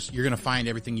players. You're going to find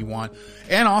everything you want.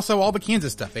 And also all the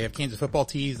Kansas stuff. They have Kansas football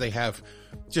tees. They have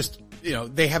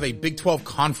they have a Big 12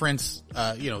 conference,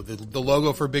 the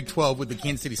logo for Big 12 with the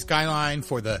Kansas City skyline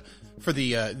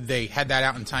they had that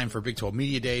out in time for Big 12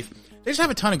 Media Days. They just have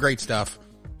a ton of great stuff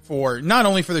for not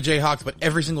only for the Jayhawks, but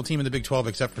every single team in the Big 12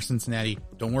 except for Cincinnati.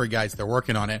 Don't worry, guys. They're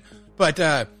working on it.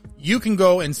 But, you can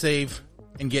go and save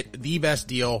and get the best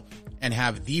deal and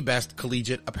have the best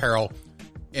collegiate apparel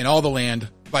in all the land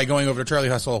by going over to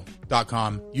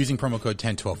charliehustle.com using promo code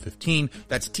 101215.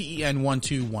 That's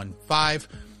TEN1215.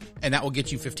 And that will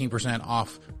get you 15%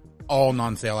 off all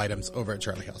non-sale items over at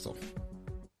Charlie Hustle.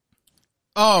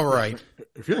 All right.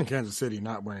 If you're in Kansas City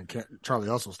not wearing Charlie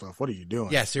Hustle stuff, what are you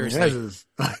doing? Yeah, seriously.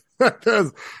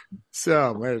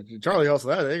 So, man, Charlie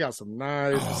Hustle, they got some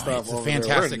nice stuff. It's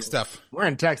fantastic stuff. We're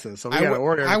in Texas, so we got to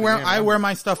order. I wear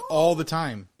my stuff all the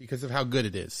time because of how good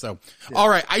it is. So, All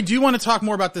right, I do want to talk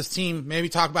more about this team. Maybe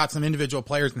talk about some individual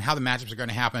players and how the matchups are going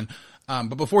to happen.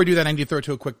 But before we do that, I need to throw it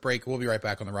to a quick break. We'll be right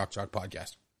back on the Rock Chalk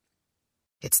Podcast.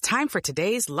 It's time for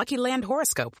today's Lucky Land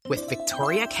horoscope with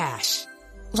Victoria Cash.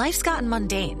 Life's gotten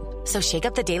mundane, so shake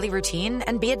up the daily routine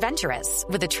and be adventurous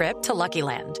with a trip to Lucky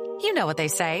Land. You know what they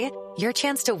say, your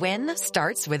chance to win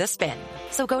starts with a spin.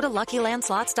 So go to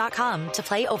LuckyLandSlots.com to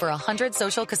play over 100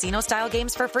 social casino-style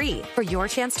games for free for your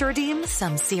chance to redeem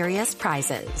some serious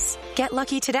prizes. Get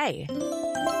lucky today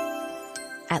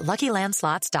at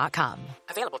LuckyLandSlots.com.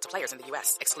 Available to players in the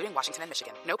U.S., excluding Washington and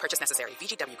Michigan. No purchase necessary.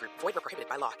 VGW Group. Void where prohibited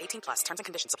by law. 18+. Terms and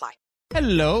conditions apply.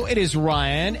 Hello, it is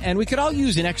Ryan, and we could all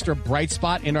use an extra bright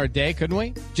spot in our day, couldn't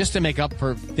we? Just to make up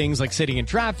for things like sitting in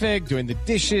traffic, doing the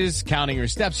dishes, counting your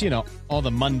steps, all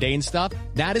the mundane stuff.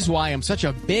 That is why I'm such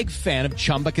a big fan of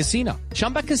Chumba Casino.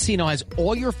 Chumba Casino has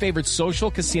all your favorite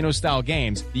social casino-style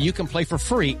games that you can play for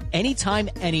free anytime,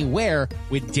 anywhere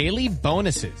with daily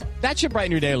bonuses. That should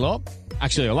brighten your day a little.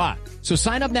 Actually, a lot. So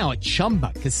sign up now at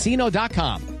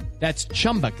ChumbaCasino.com. That's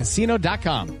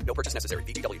ChumbaCasino.com. No purchase necessary.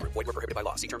 VGW Group. Void where prohibited by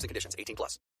law. See terms and conditions.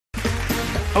 18+.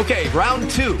 Okay, round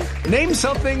two. Name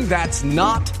something that's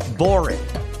not boring.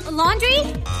 A laundry?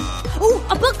 Ooh,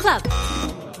 a book club.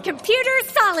 Computer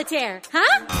solitaire,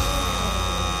 huh?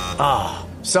 Ah,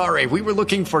 sorry. We were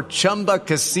looking for Chumba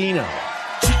Casino.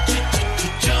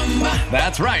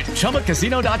 That's right.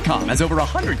 ChumbaCasino.com has over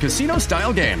 100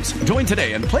 casino-style games. Join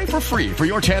today and play for free for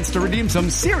your chance to redeem some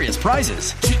serious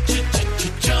prizes.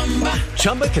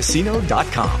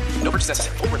 ChumbaCasino.com. No purchase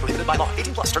necessary. Void where prohibited by law.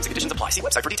 18+. Terms and conditions apply. See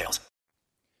website for details.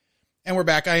 And we're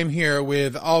back. I am here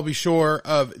with Albie Shore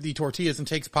of the Tortillas and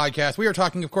Takes podcast. We are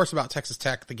talking, of course, about Texas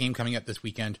Tech, the game coming up this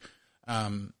weekend.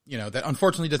 That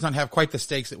unfortunately does not have quite the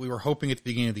stakes that we were hoping at the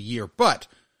beginning of the year, but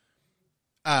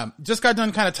just got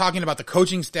done kind of talking about the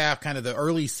coaching staff, kind of the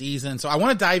early season. So I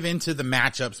want to dive into the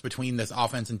matchups between this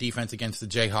offense and defense against the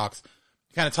Jayhawks,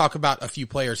 kind of talk about a few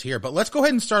players here, but let's go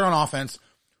ahead and start on offense.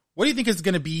 What do you think is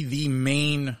going to be the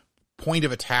main point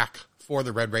of attack for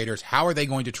the Red Raiders? How are they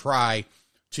going to try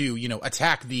to,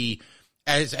 attack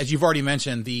as you've already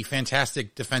mentioned, the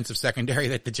fantastic defensive secondary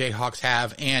that the Jayhawks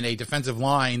have and a defensive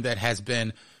line that has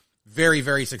been very,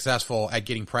 very successful at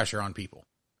getting pressure on people?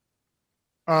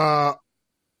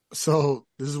 So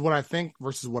this is what I think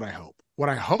versus what I hope. What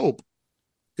I hope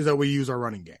is that we use our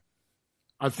running game.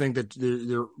 I think that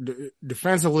they're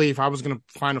defensively, if I was going to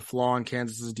find a flaw in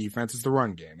Kansas's defense, it's the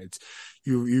run game. It's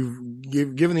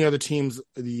you've given the other teams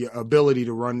the ability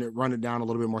to run it down a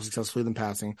little bit more successfully than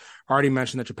passing. I already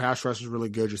mentioned that your pass rush is really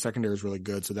good, your secondary is really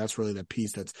good, so that's really the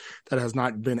piece that has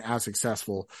not been as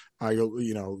successful.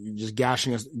 Just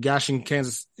gashing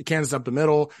Kansas up the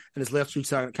middle, and its left street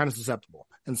side kind of susceptible.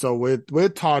 And so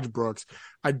with Taj Brooks,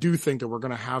 I do think that we're going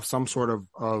to have some sort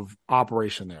of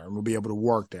operation there, and we'll be able to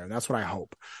work there. And that's what I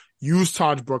hope. Use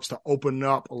Taj Brooks to open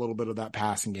up a little bit of that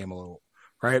passing game a little,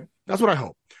 right? That's what I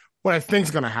hope. What I think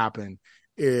is going to happen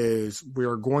is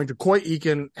Coy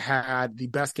Eakin had the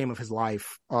best game of his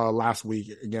life last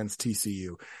week against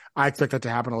TCU. I expect that to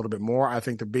happen a little bit more. I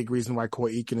think the big reason why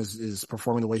Coy Eakin is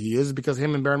performing the way he is because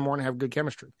him and Baron Morton have good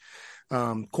chemistry.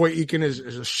 Coy Eakin is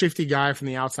a shifty guy from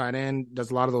the outside end,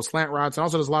 does a lot of those slant routes, and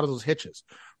also does a lot of those hitches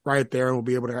right there, and will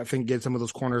be able to, I think, get some of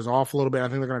those corners off a little bit. I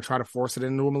think they're going to try to force it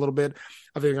into him a little bit.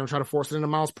 I think they're going to try to force it into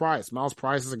Miles Price. Miles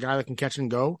Price is a guy that can catch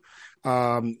and go.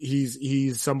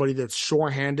 He's somebody that's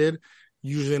sure-handed,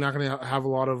 usually not going to have a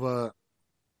lot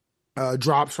of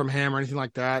drops from him or anything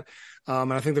like that.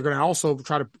 And I think they're going to also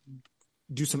try to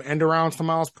do some end arounds to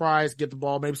Miles Price, get the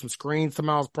ball, maybe some screens to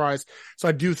Miles Price. So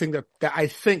I do think that I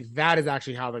think that is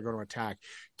actually how they're going to attack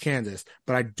Kansas.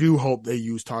 But I do hope they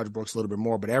use Taj Brooks a little bit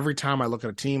more. But every time I look at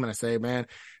a team and I say, man,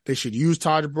 they should use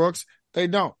Taj Brooks, they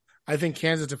don't. I think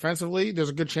Kansas defensively, there's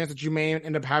a good chance that you may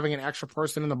end up having an extra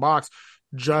person in the box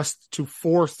just to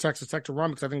force Texas Tech to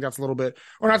run, because I think that's a little bit,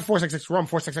 or not to force Texas Tech to run,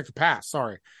 force Texas Tech to pass.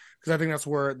 Sorry. Because I think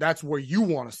that's where you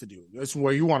want us to do. That's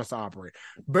where you want us to operate.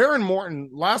 Baron Morton,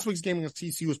 last week's game against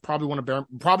TCU was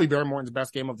probably Baron Morton's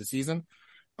best game of the season.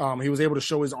 He was able to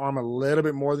show his arm a little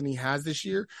bit more than he has this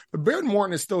year. But Baron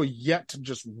Morton is still yet to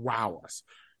just wow us.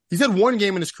 He's had one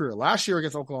game in his career, last year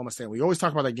against Oklahoma State. We always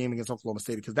talk about that game against Oklahoma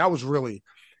State because that was really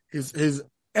his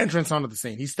entrance onto the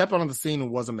scene. He stepped onto the scene and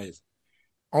was amazing.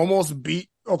 almost beat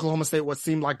Oklahoma State what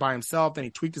seemed like by himself. Then he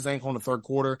tweaked his ankle in the third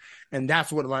quarter, and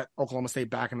that's what let Oklahoma State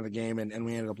back into the game, and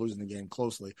we ended up losing the game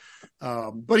closely.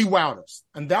 But he wowed us,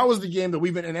 and that was the game that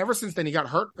we've been. And ever since then, he got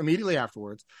hurt immediately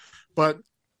afterwards. But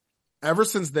ever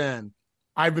since then,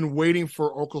 I've been waiting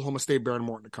for Oklahoma State Behren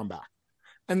Morton to come back.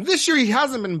 And this year, he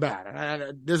hasn't been bad.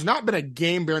 And there's not been a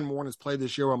game Behren Morton has played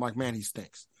this year where I'm like, man, he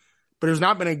stinks. But there's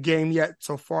not been a game yet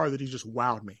so far that he just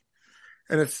wowed me.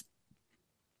 And it's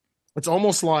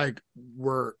almost like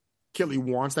where Kitley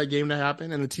wants that game to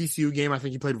happen. And the TCU game, I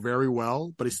think he played very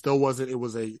well, but he still wasn't. It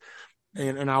was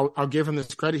and I'll give him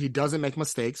this credit. He doesn't make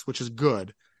mistakes, which is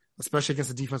good, especially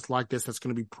against a defense like this that's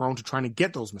going to be prone to trying to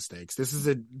get those mistakes. This is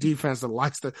a defense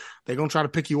that they're going to try to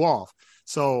pick you off.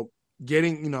 So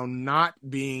getting, not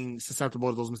being susceptible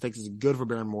to those mistakes is good for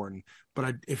Behren Morton.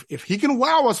 But if he can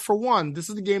wow us for one, this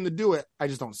is the game to do it. I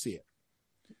just don't see it.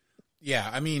 Yeah,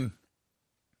 I mean,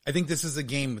 I think this is a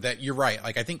game that you're right.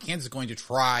 Like, I think Kansas is going to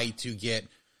try to get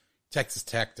Texas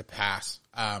Tech to pass.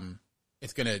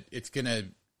 It's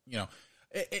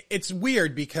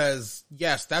weird because,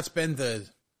 yes, that's been the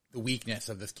weakness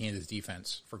of this Kansas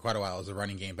defense for quite a while, as a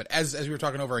running game. But as we were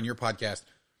talking over in your podcast,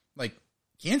 like,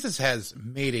 Kansas has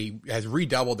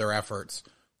redoubled their efforts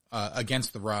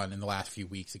against the run in the last few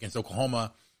weeks against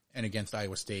Oklahoma and against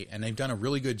Iowa State. And they've done a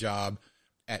really good job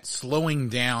at slowing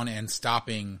down and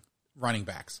stopping running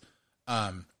backs.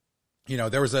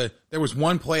 There was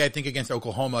one play, I think, against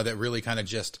Oklahoma that really kind of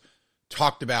just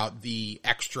talked about the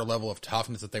extra level of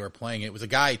toughness that they were playing. It was a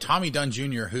guy, Tommy Dunn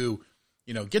Jr., who,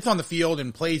 gets on the field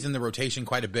and plays in the rotation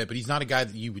quite a bit, but he's not a guy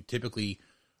that you would typically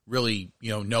really,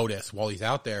 notice while he's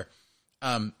out there.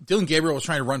 Dylan Gabriel was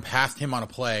trying to run past him on a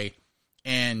play,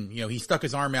 and, he stuck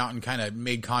his arm out and kind of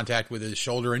made contact with his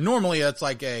shoulder. And normally that's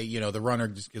like the runner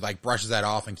just like brushes that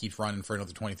off and keeps running for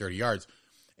another 20, 30 yards.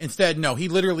 Instead, no, he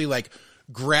literally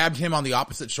grabbed him on the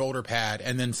opposite shoulder pad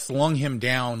and then slung him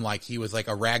down like he was like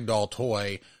a ragdoll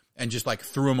toy and just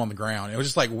threw him on the ground. It was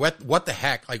just like, what the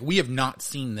heck? Like, we have not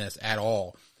seen this at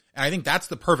all. And I think that's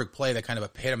the perfect play that kind of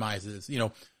epitomizes,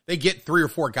 they get 3 or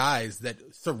 4 guys that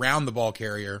surround the ball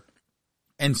carrier.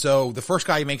 And so the first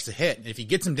guy makes a hit. And if he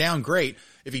gets him down, great.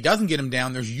 If he doesn't get him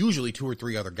down, there's usually 2 or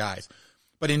 3 other guys.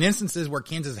 But in instances where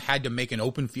Kansas had to make an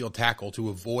open field tackle to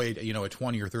avoid, a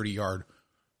 20 or 30 yard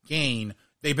gain,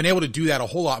 they've been able to do that a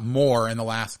whole lot more in the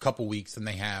last couple weeks than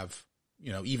they have,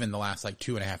 even the last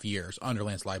 2.5 years under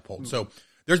Lance Leipold. Mm-hmm. So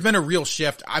there's been a real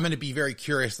shift. I'm going to be very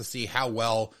curious to see how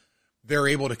well they're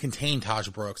able to contain Taj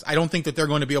Brooks. I don't think that they're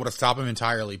going to be able to stop him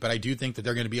entirely, but I do think that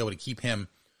they're going to be able to keep him,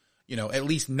 at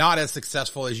least not as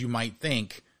successful as you might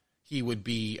think he would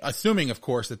be, assuming, of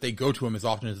course, that they go to him as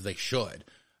often as they should.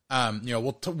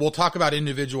 We'll talk about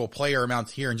individual player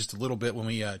amounts here in just a little bit when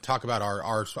we talk about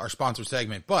our sponsor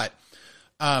segment. But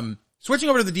switching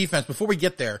over to the defense, before we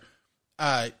get there,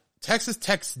 Texas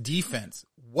Tech's defense,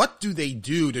 what do they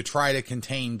do to try to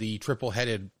contain the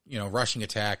triple-headed, rushing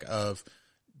attack of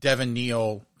Devin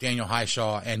Neal, Daniel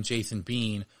Highshaw, and Jason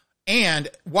Bean? And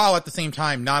while at the same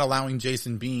time not allowing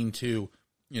Jason Bean to,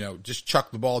 just chuck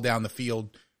the ball down the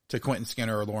field to Quentin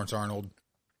Skinner or Lawrence Arnold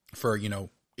for, 80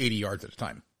 yards at a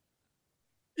time.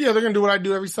 Yeah, they're going to do what I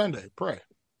do every Sunday. Pray.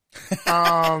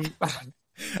 And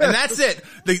that's it.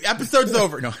 The episode's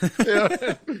over. No.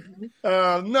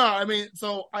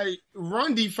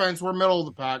 Run defense, we're middle of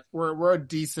the pack. We're a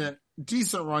decent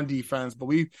run defense, but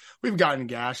we've gotten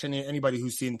gashed. And anybody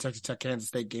who's seen the Texas Tech Kansas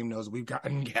State game knows we've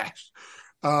gotten gashed.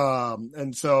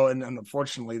 And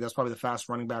unfortunately, that's probably the fast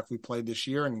running back we played this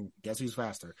year, and guess who's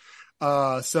faster?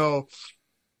 So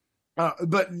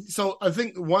I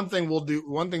think one thing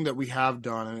that we have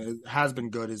done, and it has been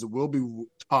good, is it will be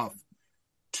tough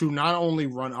to not only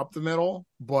run up the middle,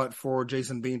 but for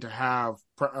Jason Bean to have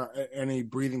any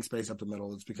breathing space up the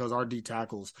middle. It's because our D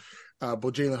tackles,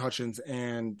 both Jalen Hutchins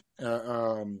and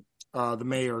the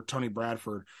mayor, Tony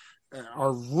Bradford,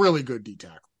 are really good D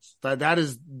tackles. That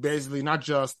is basically not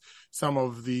just some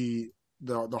of the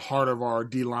heart of our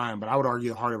D line, but I would argue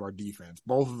the heart of our defense.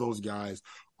 Both of those guys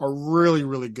are really,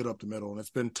 really good up the middle, and it's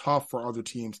been tough for other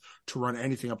teams to run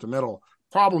anything up the middle.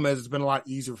 Problem is, it's been a lot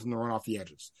easier for them to run off the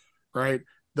edges, right?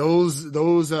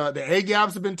 The A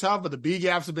gaps have been tough, but the B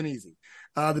gaps have been easy.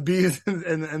 The B's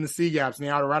and the C gaps and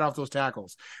the outer right off those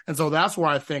tackles. And so that's where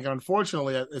I think,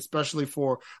 unfortunately, especially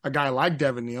for a guy like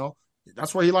Devin Neal,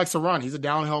 that's where he likes to run. He's a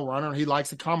downhill runner. He likes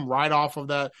to come right off of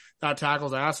that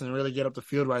tackle's ass and really get up the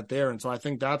field right there. And so I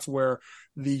think that's where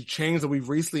the change that we've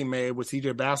recently made with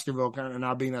CJ Baskerville kind of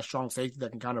now being that strong safety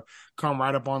that can kind of come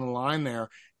right up on the line there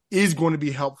is going to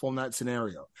be helpful in that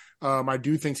scenario. I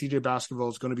do think CJ Baskerville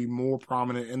is going to be more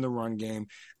prominent in the run game,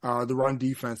 the run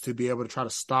defense, to be able to try to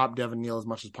stop Devin Neal as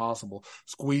much as possible,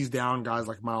 squeeze down guys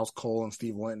like Miles Cole and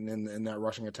Steve Linton in that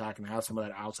rushing attack, and have some of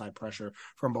that outside pressure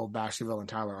from both Baskerville and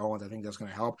Tyler Owens. I think that's going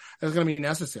to help. That's going to be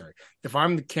necessary. If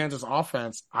I'm the Kansas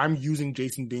offense, I'm using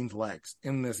Jason Bean's legs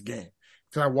in this game.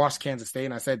 Because I watched Kansas State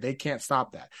and I said they can't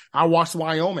stop that. I watched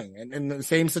Wyoming, and the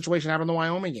same situation happened in the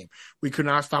Wyoming game. We could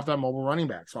not stop that mobile running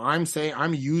back. So I'm saying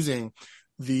I'm using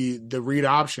the read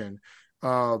option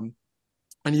and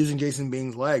using Jason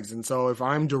Bean's legs. And so if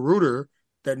I'm DeRuyter,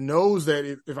 that knows that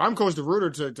if I'm Coach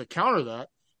DeRuyter to counter that,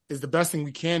 is the best thing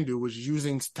we can do, was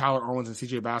using Tyler Owens and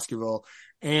CJ Baskerville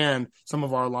and some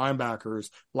of our linebackers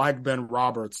like Ben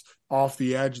Roberts off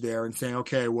the edge there, and saying,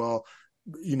 okay, well,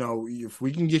 you know, if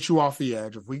we can get you off the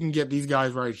edge, if we can get these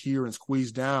guys right here and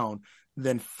squeeze down,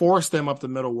 then force them up the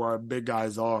middle where our big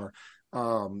guys are.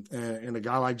 And a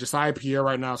guy like Josiah Pierre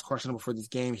right now is questionable for this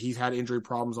game. He's had injury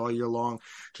problems all year long.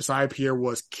 Josiah Pierre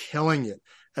was killing it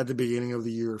at the beginning of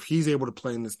the year. If he's able to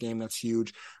play in this game, that's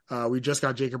huge. We just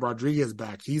got Jacob Rodriguez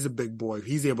back. He's a big boy. If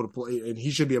he's able to play, and he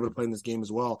should be able to play in this game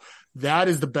as well. That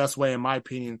is the best way, in my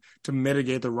opinion, to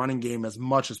mitigate the running game as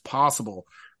much as possible.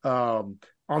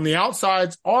 On the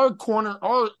outsides,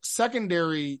 our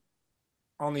secondary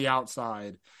on the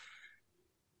outside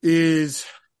is,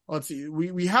 let's see,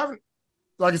 we haven't,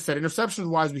 like I said, interceptions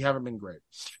wise, we haven't been great.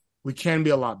 We can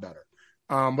be a lot better.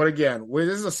 But again,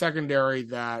 this is a secondary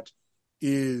that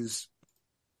is,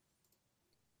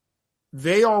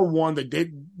 they are one that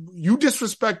you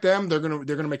disrespect them, they're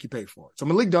gonna make you pay for it. So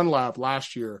Malik Dunlap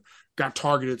last year got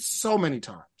targeted so many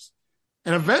times,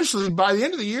 and eventually by the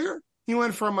end of the year, he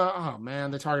went from oh man,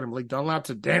 they targeted Malik Dunlap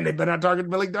to damn, they better not target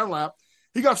Malik Dunlap.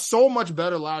 He got so much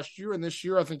better last year, and this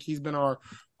year I think he's been our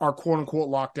quote unquote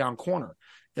lockdown corner.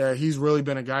 He's really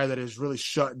been a guy that has really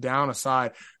shut down a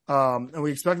side. And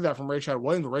we expected that from Rashad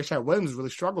Williams, but Rashad Williams really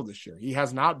struggled this year. He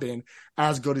has not been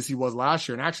as good as he was last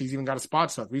year. And actually, he's even got a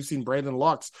spot stuck. We've seen Brandon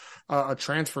Lux, a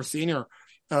transfer senior,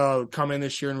 come in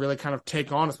this year and really kind of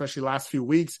take on, especially last few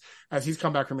weeks, as he's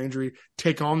come back from injury,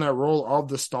 take on that role of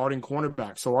the starting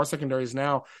cornerback. So our secondary is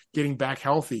now getting back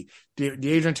healthy.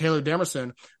 Adrian Taylor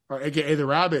Demerson, aka the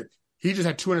Rabbit, he just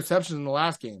had 2 interceptions in the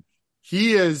last game.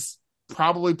 He is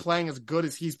probably playing as good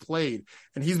as he's played,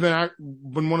 and he's been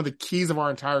one of the keys of our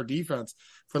entire defense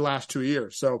for the last 2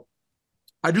 years. So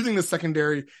I do think the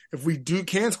secondary, if we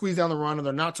can squeeze down the run and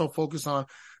they're not so focused on,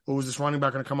 was this running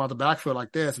back going to come out the backfield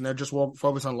like this, and they're just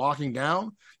focused on locking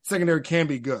down, secondary can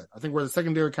be good. I think where the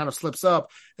secondary kind of slips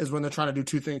up is when they're trying to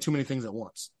do too many things at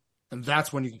once, and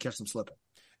that's when you can catch them slipping.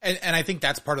 And I think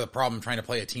that's part of the problem trying to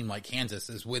play a team like Kansas,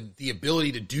 is with the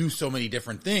ability to do so many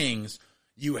different things,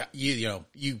 you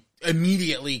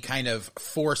immediately kind of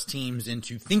force teams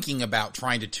into thinking about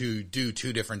trying to do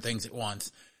 2 different things at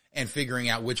once and figuring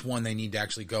out which one they need to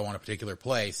actually go on a particular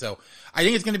play. So I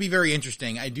think it's going to be very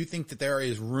interesting. I do think that there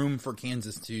is room for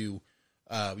Kansas to,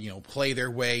 play their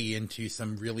way into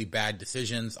some really bad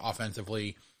decisions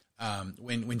offensively.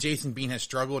 When Jason Bean has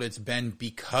struggled, it's been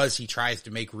because he tries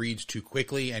to make reads too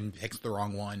quickly and picks the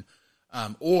wrong one.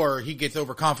 Or he gets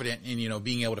overconfident in,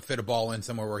 being able to fit a ball in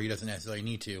somewhere where he doesn't necessarily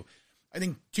need to. I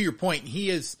think, to your point, he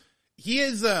has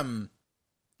the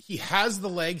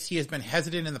legs. He has been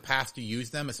hesitant in the past to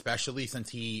use them, especially since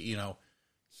he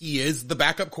is the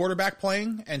backup quarterback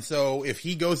playing. And so if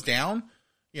he goes down,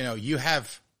 you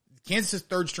have Kansas'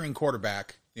 3rd string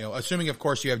quarterback, assuming of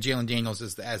course you have Jalen Daniels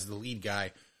as the lead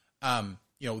guy.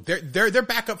 Their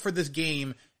backup for this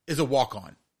game is a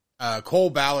walk-on. Cole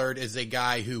Ballard is a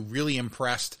guy who really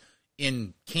impressed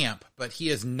in camp, but he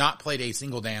has not played a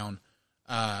single down.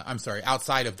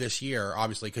 Outside of this year,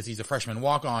 obviously, because he's a freshman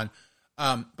walk-on.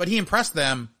 But he impressed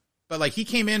them. But he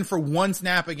came in for 1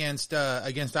 snap against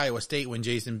Iowa State when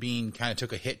Jason Bean kind of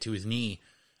took a hit to his knee.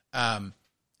 And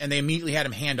they immediately had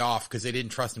him hand off because they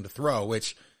didn't trust him to throw,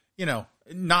 which,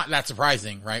 not that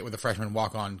surprising, right? With a freshman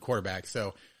walk-on quarterback.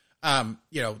 So,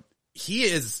 he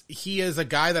is a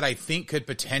guy that I think could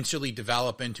potentially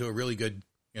develop into a really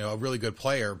good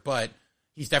player, but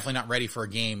he's definitely not ready for a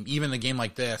game, even a game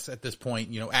like this at this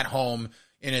point, at home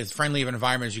in as friendly of an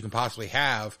environment as you can possibly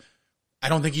have. I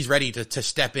don't think he's ready to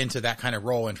step into that kind of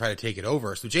role and try to take it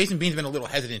over. So Jason Bean's been a little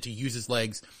hesitant to use his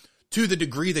legs to the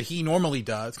degree that he normally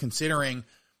does, considering,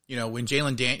 when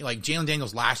Jalen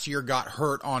Daniels last year got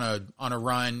hurt on a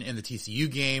run in the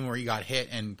TCU game where he got hit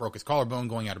and broke his collarbone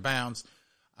going out of bounds.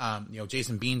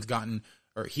 Jason Bean's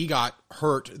he got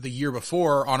hurt the year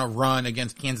before on a run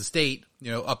against Kansas State,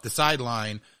 up the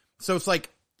sideline. So it's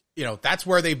that's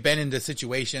where they've been into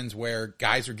situations where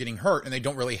guys are getting hurt and they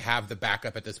don't really have the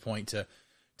backup at this point to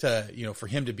for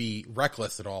him to be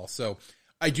reckless at all. So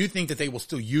I do think that they will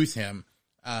still use him.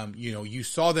 You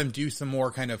saw them do some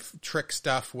more kind of trick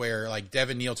stuff where like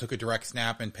Devin Neal took a direct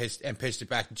snap and pitched it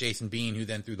back to Jason Bean, who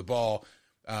then threw the ball.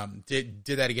 Did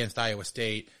that against Iowa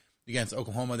State. Against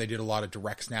Oklahoma, they did a lot of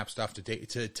direct snap stuff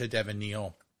to Devin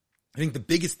Neal. I think the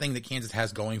biggest thing that Kansas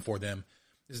has going for them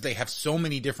is they have so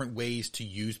many different ways to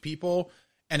use people,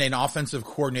 and an offensive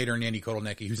coordinator in Andy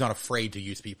Kotelnicki who's not afraid to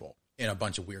use people in a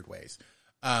bunch of weird ways.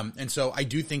 And so I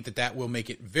do think that will make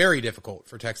it very difficult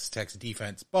for Texas Tech's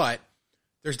defense, but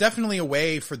there's definitely a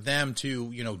way for them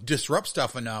to, disrupt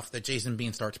stuff enough that Jason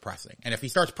Bean starts pressing. And if he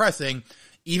starts pressing,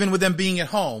 even with them being at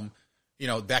home,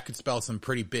 that could spell some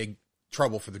pretty big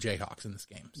trouble for the Jayhawks in this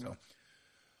game. So,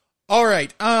 all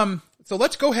right. So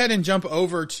let's go ahead and jump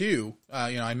over to,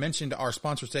 I mentioned our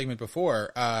sponsor segment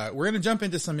before. We're going to jump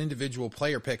into some individual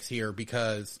player picks here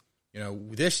because,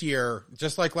 this year,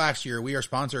 just like last year, we are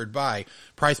sponsored by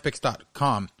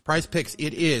PrizePicks.com. PrizePicks,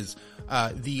 it is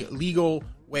the legal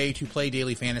way to play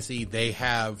daily fantasy. They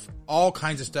have all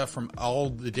kinds of stuff from all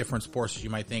the different sports you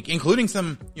might think, including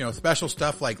some, special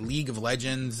stuff like League of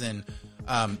Legends and,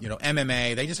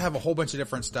 MMA. They just have a whole bunch of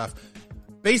different stuff.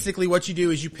 Basically, what you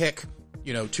do is you pick,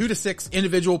 2 to 6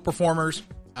 individual performers.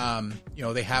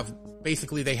 They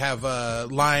have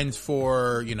lines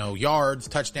for, yards,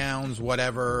 touchdowns,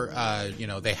 whatever.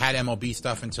 They had MLB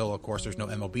stuff until, of course, there's no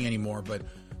MLB anymore, but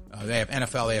they have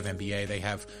NFL, they have NBA, they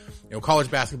have, college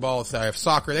basketball, they have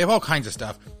soccer, they have all kinds of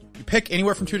stuff. You pick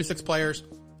anywhere from 2 to 6 players,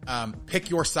 pick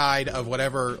your side of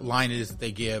whatever line it is that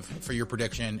they give for your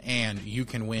prediction, and you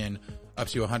can win up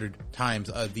to 100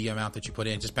 times the amount that you put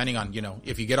in, just depending on,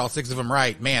 if you get all 6 of them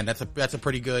right, man, that's a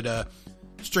pretty good,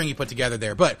 string you put together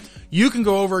there. But you can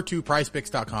go over to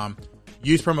PrizePicks.com,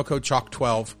 use promo code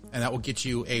CHALK12, and that will get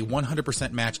you a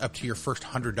 100% match up to your first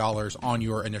 $100 on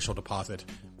your initial deposit.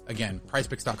 Again,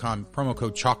 PrizePicks.com, promo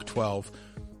code CHALK12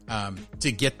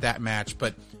 to get that match.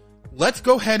 But let's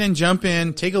go ahead and jump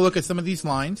in, take a look at some of these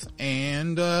lines,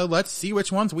 and let's see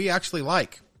which ones we actually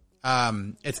like.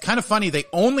 It's kind of funny. They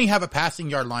only have a passing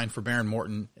yard line for Behren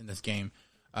Morton in this game.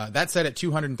 That's set at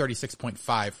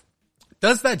 236.5.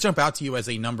 Does that jump out to you as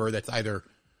a number that's either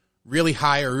really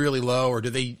high or really low, or do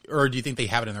you think they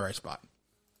have it in the right spot?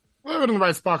 Well, they have it in the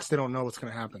right spot because they don't know what's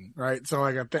going to happen, right? So,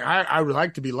 I would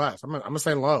like to be less. I'm gonna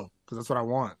say low because that's what I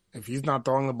want. If he's not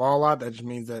throwing the ball a lot, that just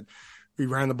means that we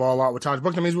ran the ball a lot with Taj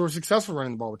Brooks. That means we were successful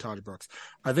running the ball with Taj Brooks.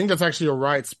 I think that's actually a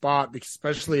right spot,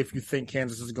 especially if you think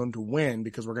Kansas is going to win,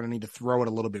 because we're going to need to throw it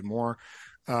a little bit more.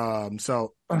 No,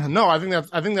 I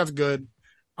think that's good.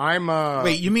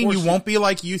 Wait, you mean you won't be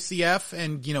like UCF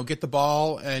and, get the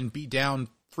ball and be down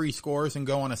 3 scores and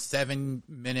go on a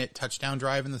 7-minute touchdown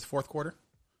drive in this fourth quarter?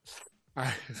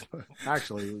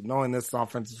 Actually, knowing this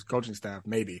offensive coaching staff,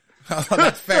 maybe.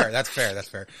 That's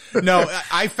fair. No,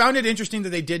 I found it interesting that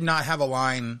they did not have a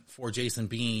line for Jason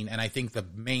Bean, and I think the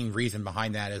main reason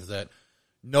behind that is that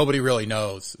nobody really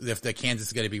knows if the Kansas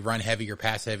is going to be run heavy or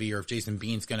pass heavy, or if Jason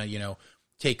Bean's going to,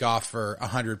 take off for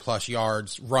 100+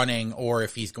 yards running, or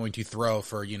if he's going to throw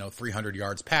for, 300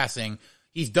 yards passing.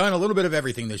 He's done a little bit of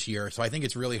everything this year, so I think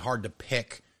it's really hard to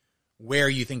pick where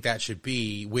you think that should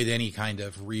be with any kind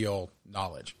of real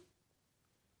knowledge.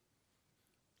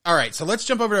 All right, so let's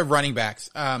jump over to running backs.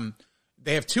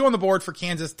 They have 2 on the board for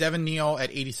Kansas. Devin Neal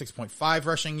at 86.5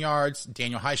 rushing yards,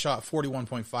 Daniel Highshaw at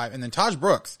 41.5, and then Taj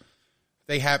Brooks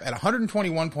they have at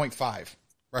 121.5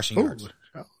 rushing yards.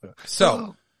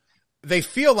 So they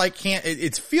feel like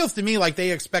it feels to me like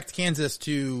they expect Kansas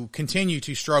to continue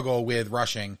to struggle with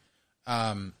rushing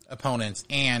opponents,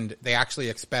 and they actually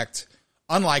expect,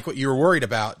 unlike what you were worried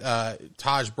about,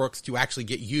 Taj Brooks to actually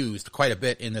get used quite a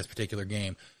bit in this particular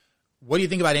game. What do you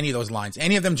think about any of those lines?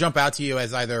 Any of them jump out to you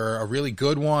as either a really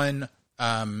good one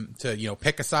to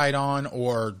pick a side on,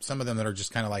 or some of them that are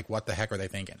just kind of like, what the heck are they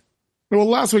thinking? Well,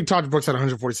 last week, Taj Brooks had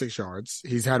 146 yards.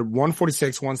 He's had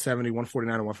 146, 170,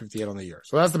 149, and 158 on the year.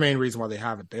 So that's the main reason why they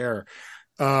have it there.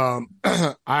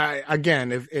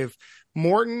 If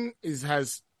Morton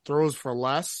has throws for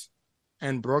less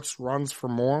and Brooks runs for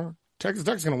more, Texas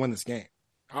Tech's going to win this game.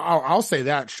 I'll say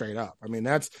that straight up. I mean,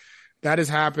 that has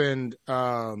happened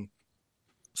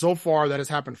so far. That has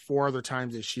happened 4 other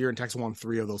times this year, and Texas won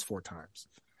 3 of those 4 times.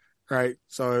 Right.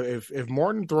 So if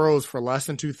Morton throws for less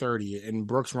than 230 and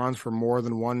Brooks runs for more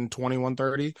than 120,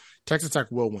 130, Texas Tech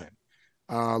will win.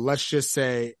 Let's just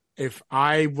say if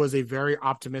I was a very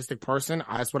optimistic person,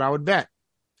 that's what I would bet.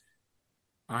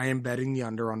 I am betting the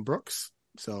under on Brooks.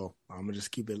 So I'm going to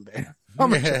just keep it there.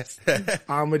 I'm going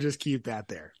to just keep that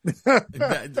there.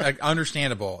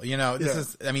 Understandable.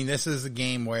 This is a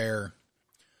game where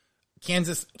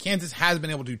Kansas has been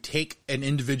able to take an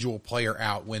individual player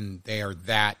out when they are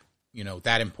that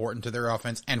important to their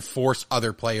offense and force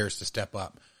other players to step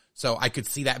up. So I could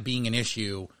see that being an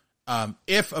issue.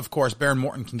 If, of course, Baron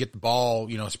Morton can get the ball,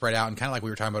 spread out, and kind of like we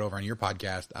were talking about over on your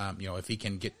podcast, if he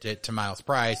can get it to Miles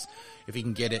Price, if he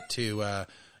can get it to,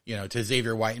 to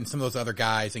Xavier White and some of those other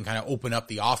guys and kind of open up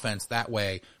the offense that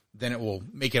way, then it will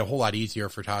make it a whole lot easier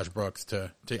for Taj Brooks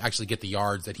to actually get the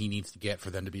yards that he needs to get for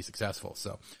them to be successful.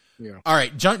 So, yeah. All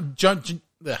right, jumping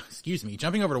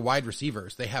over to wide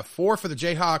receivers. They have 4 for the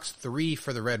Jayhawks, 3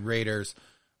 for the Red Raiders.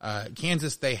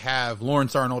 Kansas, they have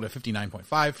Lawrence Arnold at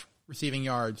 59.5 receiving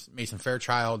yards, Mason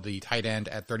Fairchild, the tight end,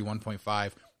 at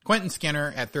 31.5, Quentin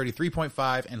Skinner at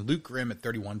 33.5, and Luke Grimm at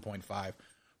 31.5.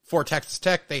 For Texas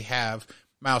Tech, they have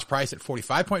Miles Price at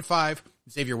 45.5,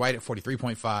 Xavier White at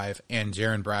 43.5, and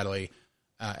Jaron Bradley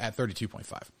at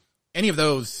 32.5. Any of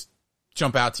those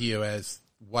jump out to you as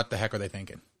what the heck are they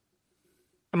thinking?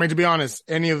 I mean, to be honest,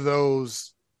 any of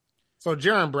those. So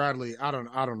Jaron Bradley, I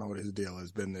don't know what his deal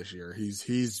has been this year.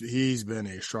 He's been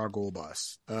a struggle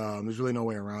bus. There's really no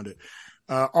way around it.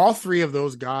 All 3 of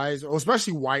those guys,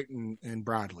 especially White and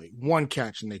Bradley, 1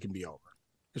 catch and they can be over.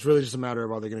 It's really just a matter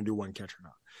of are they going to do 1 catch or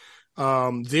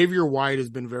not. Xavier White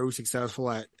has been very successful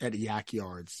at yak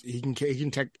yards. He can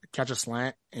catch a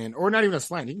slant or not even a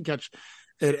slant. He can catch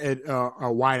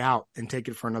a wide out and take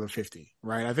it for another 50.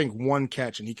 Right? I think 1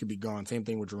 catch and he could be gone. Same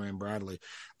thing with Jaron Bradley.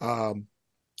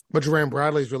 But Jaron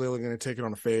Bradley is really only going to take it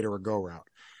on a fade or a go route.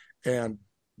 And,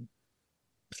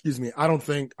 I don't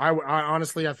think – I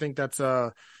honestly, I think that's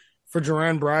for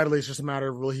Jaron Bradley, it's just a matter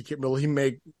of will he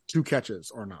make 2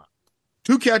 catches or not.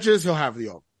 2 catches, he'll have the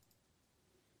over.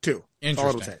 2.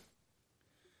 Interesting.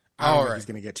 All right. He's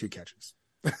going to get 2 catches.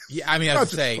 Yeah, I mean, I would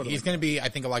say he's going to be, I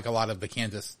think, like a lot of the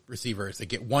Kansas receivers. They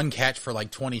get 1 catch for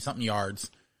like 20-something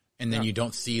yards, and then you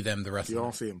don't see them the rest of the time. You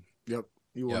don't see them. Yep.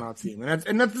 You will not see him.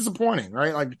 And that's disappointing,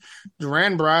 right? Like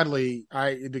Jaron Bradley,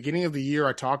 at the beginning of the year,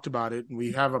 I talked about it, and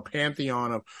we have a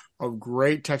pantheon of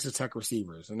great Texas Tech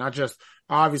receivers. And not just,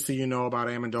 obviously, about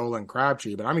Amendola and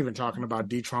Crabtree, but I'm even talking about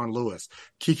Detron Lewis,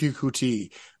 Kiki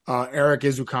Kuti, Eric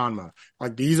Izukanma.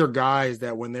 Like these are guys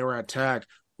that when they were at Tech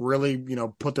really,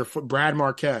 put their foot, Brad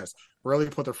Marquez, really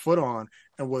put their foot on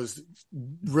and was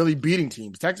really beating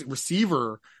teams. Texas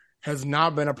receiver has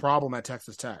not been a problem at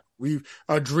Texas Tech. We've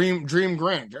Dream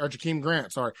Grant or Jakeem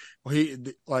Grant. Sorry,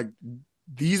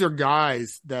 these are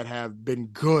guys that have been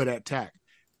good at Tech.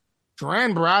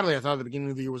 Jaron Bradley, I thought at the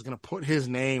beginning of the year was going to put his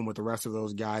name with the rest of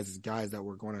those guys as guys that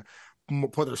were going to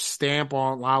put their stamp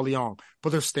on Lau Leong,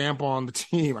 put their stamp on the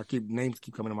team. Names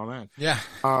keep coming to my mind. Yeah.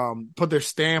 Put their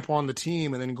stamp on the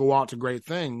team and then go out to great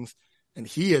things. And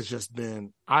he has just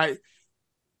been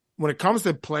when it comes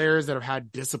to players that have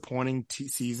had disappointing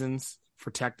seasons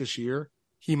for Tech this year,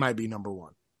 he might be number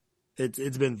 1.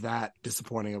 It's been that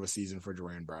disappointing of a season for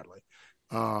Jaron Bradley,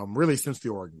 really since the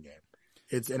Oregon game.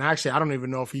 And actually, I don't even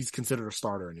know if he's considered a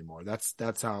starter anymore. That's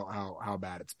how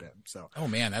bad it's been. So, oh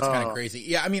man, that's kind of crazy.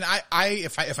 Yeah, I mean,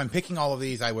 if I'm picking all of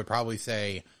these, I would probably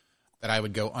say that I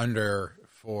would go under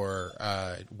for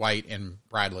White and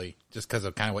Bradley, just because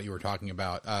of kind of what you were talking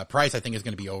about. Price, I think, is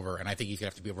going to be over, and I think he's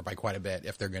going to have to be over by quite a bit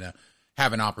if they're going to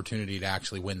have an opportunity to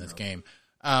actually win this game.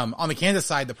 On the Kansas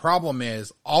side, the problem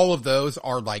is all of those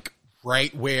are like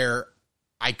right where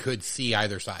I could see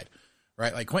either side,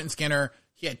 right? Like Quentin Skinner,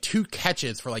 he had 2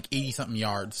 catches for like 80-something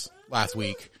yards last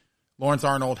week. Lawrence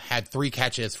Arnold had 3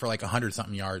 catches for like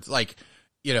 100-something yards. Like,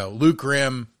 Luke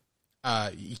Grimm,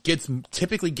 he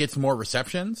typically gets more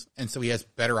receptions, and so he has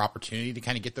better opportunity to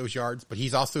kind of get those yards, but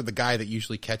he's also the guy that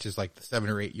usually catches like the 7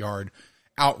 or 8 yard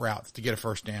out routes to get a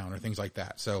first down or things like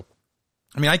that. So,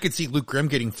 I mean, I could see Luke Grimm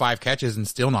getting 5 catches and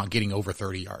still not getting over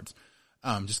 30 yards,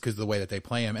 just because of the way that they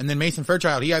play him. And then Mason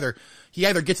Fairchild, he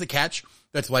either gets a catch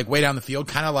that's like way down the field,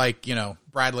 kind of like,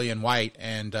 Bradley and White,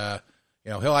 and,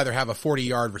 he'll either have a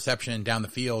 40-yard reception down the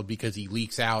field because he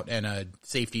leaks out and a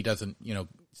safety doesn't,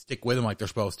 stick with him like they're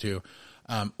supposed to,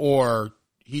 or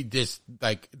he just,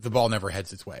 like, the ball never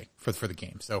heads its way for the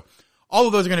game. So all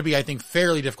of those are going to be, I think,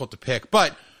 fairly difficult to pick,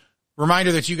 but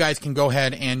reminder that you guys can go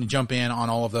ahead and jump in on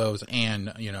all of those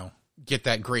and, get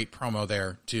that great promo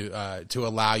there to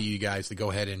allow you guys to go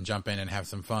ahead and jump in and have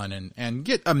some fun and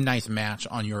get a nice match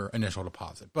on your initial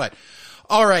deposit. But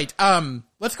all right,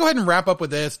 let's go ahead and wrap up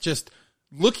with this. Just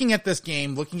looking at this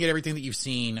game, looking at everything that you've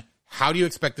seen, how do you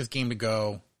expect this game to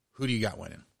go? Who do you got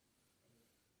winning?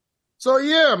 So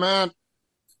yeah, man,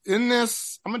 in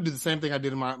this, I'm going to do the same thing I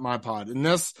did in my pod. In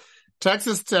this,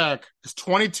 Texas Tech is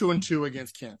 22-2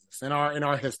 against Kansas in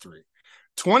our history.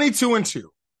 22-2.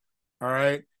 All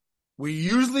right. We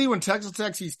usually, when Texas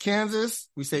Tech sees Kansas,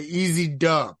 we say easy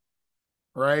dub.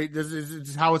 right? This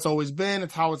is how it's always been.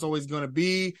 It's how it's always going to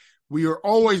be. We are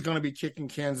always going to be kicking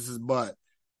Kansas's butt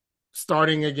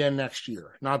starting again next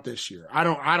year, not this year. I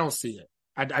don't see it.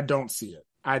 I don't see it.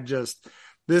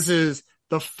 This is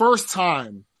the first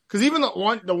time, because even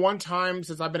the one time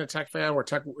since I've been a Tech fan where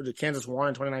Kansas won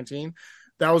in 2019,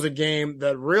 that was a game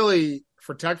that really,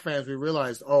 for Tech fans, we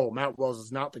realized, oh, Matt Wells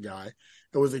is not the guy.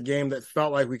 It was a game that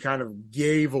felt like we kind of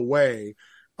gave away.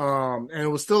 And it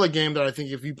was still a game that I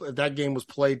think if that game was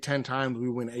played 10 times, we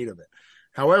win 8 of it.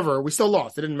 However, we still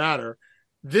lost. It didn't matter.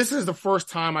 This is the first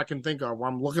time I can think of where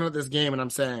I'm looking at this game and I'm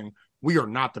saying, we are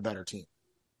not the better team.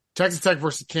 Texas Tech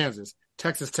versus Kansas.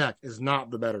 Texas Tech is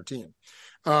not the better team.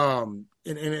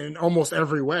 In almost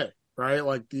every way, right?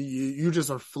 Like you just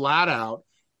are flat out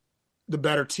the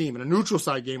better team. In a neutral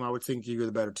site game, I would think you're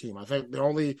the better team. I think the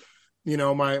only,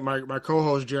 my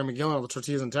co-host Jeremy Gillen of the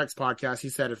Tortillas and Techs podcast, he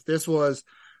said if this was,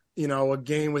 a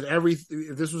game with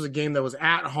if this was a game that was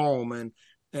at home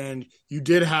and you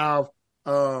did have,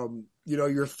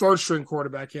 your third string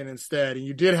quarterback in instead, and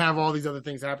you did have all these other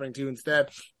things happening to you instead,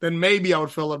 then maybe I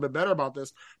would feel a little bit better about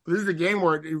this. But this is a game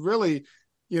where it really,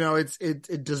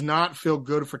 it does not feel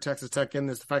good for Texas Tech in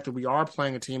this. The fact that we are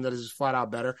playing a team that is just flat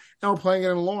out better, and we're playing it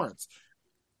in Lawrence.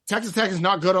 Texas Tech is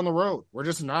not good on the road. We're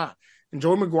just not. And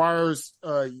Joey McGuire's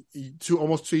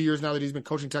almost 2 years now that he's been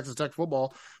coaching Texas Tech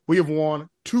football, we have won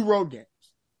 2 road games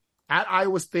at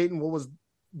Iowa State in what was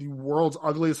the world's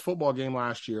ugliest football game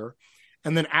last year,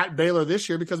 and then at Baylor this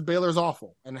year because Baylor's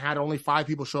awful and had only 5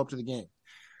 people show up to the game.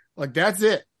 Like, that's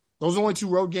it. Those are only 2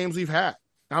 road games we've had.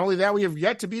 Not only that, we have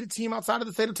yet to beat a team outside of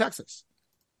the state of Texas.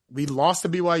 We lost to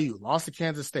BYU, lost to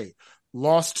Kansas State,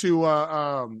 lost to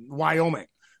Wyoming,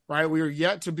 right? We are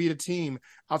yet to beat a team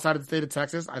outside of the state of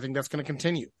Texas. I think that's going to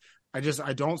continue. I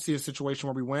don't see a situation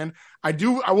where we win. Let me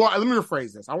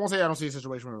rephrase this. I won't say I don't see a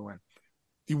situation where we win.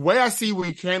 The way I see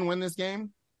we can win this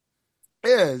game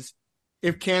is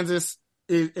if 18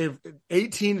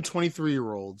 to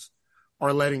 23-year-olds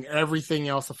are letting everything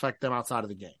else affect them outside of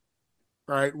the game,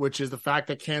 right? Which is the fact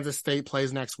that Kansas State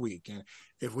plays next week. And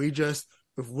if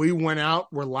we went out,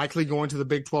 we're likely going to the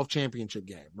Big 12 championship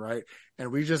game, right?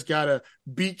 And we just got to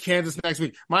beat Kansas next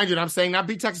week. Mind you, I'm saying not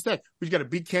beat Texas Tech. We just got to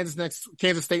beat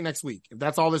Kansas State next week. If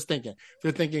that's all they're thinking. If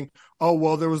they're thinking, oh,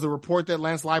 well, there was the report that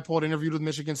Lance Leipold interviewed with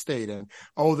Michigan State, and,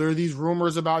 oh, there are these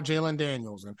rumors about Jalen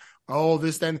Daniels, and, oh,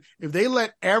 this, then. If they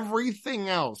let everything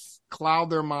else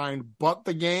cloud their mind but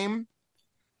the game,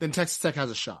 then Texas Tech has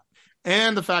a shot.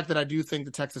 And the fact that I do think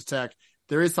that Texas Tech,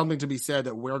 there is something to be said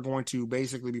that we're going to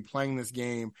basically be playing this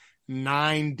game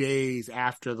 9 days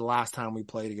after the last time we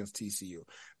played against TCU.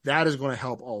 That is going to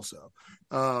help also.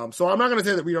 So I'm not going to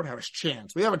say that we don't have a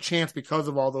chance. We have a chance because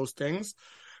of all those things,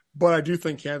 but I do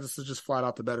think Kansas is just flat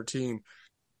out the better team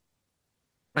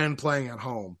and playing at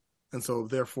home. And so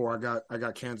therefore I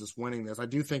got Kansas winning this. I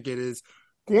do think it is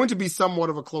going to be somewhat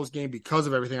of a close game because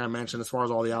of everything I mentioned as far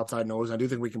as all the outside noise. I do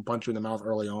think we can punch you in the mouth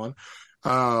early on.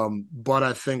 But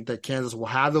I think that Kansas will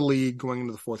have the lead going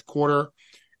into the fourth quarter,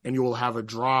 and you will have a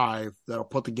drive that'll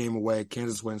put the game away.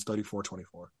 Kansas wins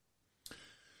 34-24.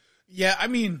 Yeah, I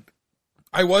mean,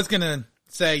 I was going to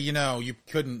say, you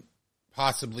couldn't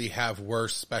possibly have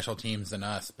worse special teams than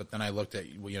us, but then I looked at,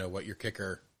 what your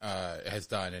kicker has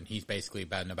done, and he's basically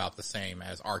been about the same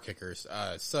as our kickers.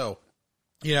 So,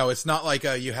 it's not like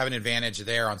you have an advantage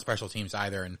there on special teams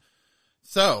either. And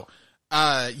so,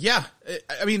 yeah,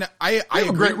 I mean, I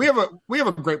agree. We have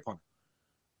a great punter.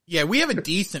 Yeah, we have a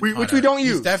decent punter, which we don't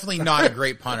use. He's definitely not a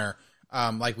great punter.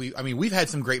 We've had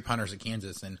some great punters at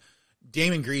Kansas, and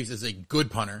Damon Greaves is a good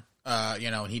punter.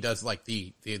 And he does like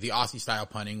the Aussie style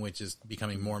punting, which is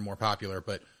becoming more and more popular.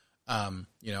 But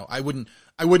I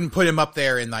wouldn't put him up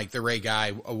there in like the Ray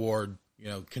Guy Award,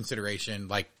 consideration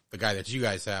like the guy that you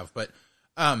guys have. But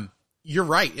you're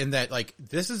right in that like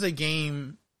this is a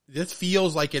game. This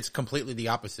feels like it's completely the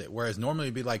opposite. Whereas normally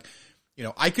it'd be like,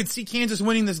 I could see Kansas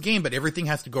winning this game, but everything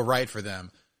has to go right for them.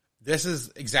 This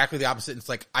is exactly the opposite. It's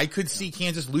like, I could see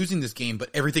Kansas losing this game, but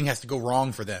everything has to go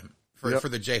wrong for them, for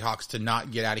the Jayhawks to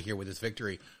not get out of here with this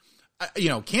victory.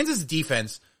 Kansas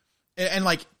defense, and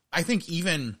like, I think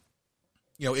even,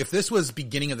 if this was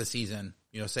beginning of the season,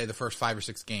 say the first 5 or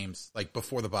 6 games, like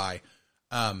before the bye,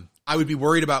 I would be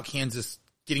worried about Kansas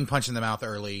getting punched in the mouth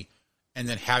early and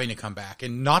then having to come back.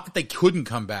 And not that they couldn't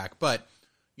come back, but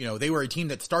they were a team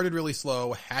that started really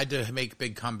slow, had to make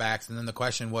big comebacks. And then the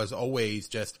question was always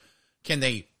just, can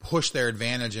they push their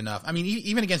advantage enough? I mean,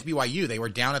 even against BYU, they were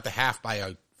down at the half by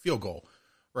a field goal,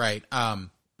 right? But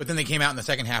then they came out in the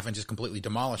second half and just completely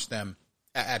demolished them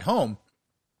at home.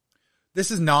 This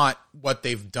is not what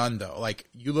they've done, though. Like,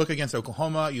 you look against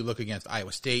Oklahoma, you look against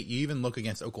Iowa State, you even look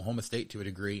against Oklahoma State to a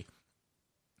degree.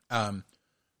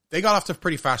 They got off to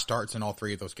pretty fast starts in all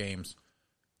three of those games.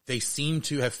 They seem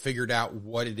to have figured out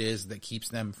what it is that keeps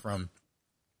them from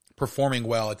performing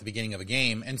well at the beginning of a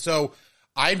game. And so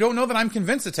I don't know that I'm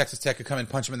convinced that Texas Tech could come and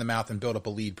punch them in the mouth and build up a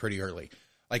lead pretty early.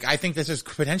 Like, I think this is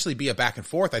potentially be a back and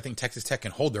forth. I think Texas Tech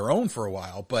can hold their own for a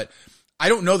while, but I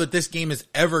don't know that this game is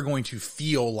ever going to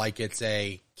feel like it's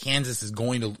a Kansas is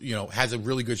going to, has a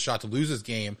really good shot to lose this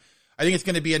game. I think it's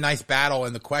going to be a nice battle,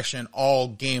 and the question all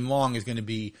game long is going to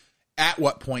be, at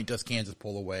what point does Kansas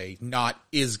pull away? Not,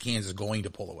 is Kansas going to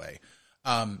pull away?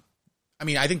 I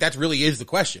think that really is the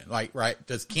question. Like, right?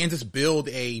 Does Kansas build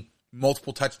a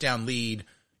multiple touchdown lead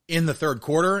in the third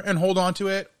quarter and hold on to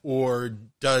it? Or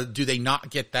do they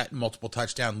not get that multiple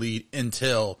touchdown lead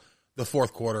until the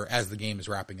fourth quarter as the game is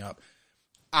wrapping up?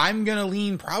 I'm going to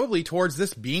lean probably towards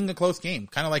this being a close game.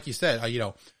 Kind of like you said,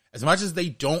 as much as they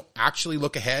don't actually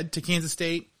look ahead to Kansas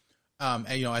State,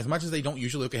 as much as they don't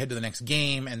usually look ahead to the next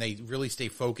game and they really stay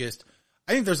focused,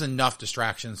 I think there's enough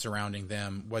distractions surrounding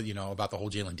them, about the whole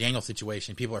Jalen Daniels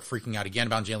situation. People are freaking out again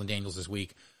about Jalen Daniels this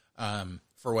week,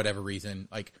 for whatever reason.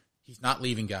 Like, he's not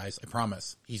leaving, guys. I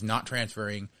promise. He's not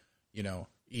transferring.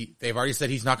 They've already said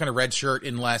he's not going to redshirt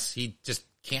unless he just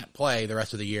can't play the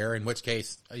rest of the year, in which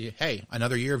case, hey,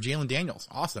 another year of Jalen Daniels.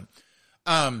 Awesome.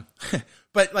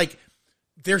 But like,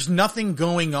 there's nothing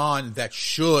going on that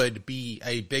should be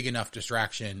a big enough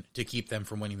distraction to keep them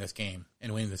from winning this game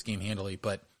and winning this game handily.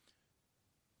 But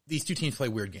these two teams play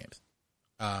weird games.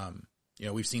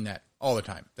 We've seen that all the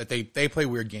time, that they play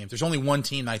weird games. There's only one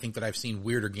team I think that I've seen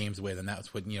weirder games with, and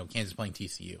that's with, Kansas playing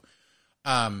TCU.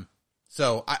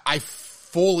 So I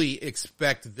fully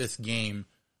expect this game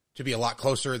to be a lot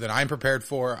closer than I'm prepared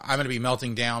for. I'm going to be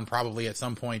melting down probably at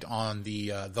some point on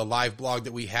the live blog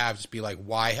that we have. Just be like,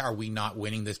 why are we not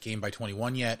winning this game by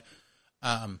 21 yet?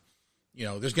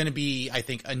 There's going to be, I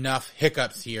think, enough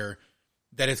hiccups here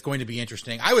that it's going to be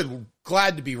interesting. I would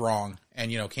glad to be wrong and,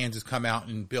 Kansas come out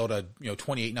and build a,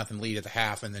 28-0 lead at the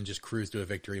half and then just cruise to a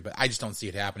victory. But I just don't see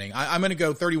it happening. I'm going to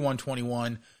go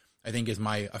 31-21, I think is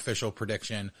my official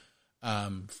prediction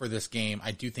for this game.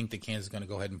 I do think that Kansas is going to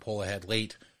go ahead and pull ahead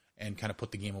late and kind of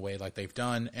put the game away like they've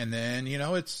done. And then,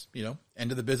 it's,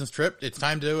 end of the business trip. It's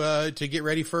time to get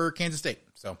ready for Kansas State.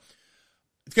 So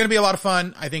it's going to be a lot of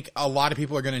fun. I think a lot of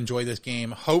people are going to enjoy this game.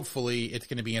 Hopefully it's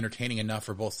going to be entertaining enough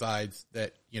for both sides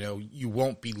that, you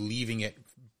won't be leaving it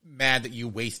mad that you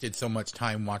wasted so much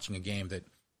time watching a game that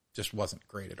just wasn't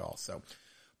great at all. So,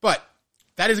 but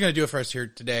that is going to do it for us here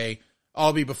today.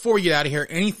 Albie, before we get out of here,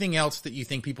 anything else that you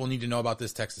think people need to know about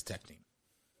this Texas Tech team?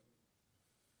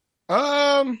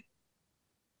 I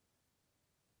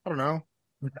don't know.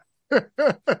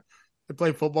 They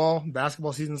play football.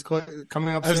 Basketball season's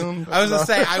coming up soon. I was going to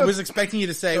say, I was expecting you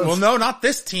to say, well, no, not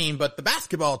this team, but the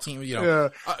basketball team, Yeah.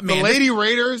 The Lady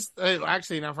Raiders,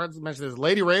 actually, now friends mentioned this,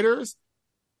 Lady Raiders,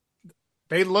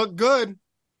 they look good.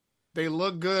 They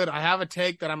look good. I have a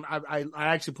take that I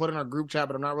actually put in our group chat,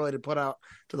 but I'm not ready to put out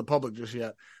to the public just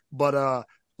yet. But,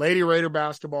 Lady Raider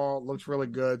basketball looks really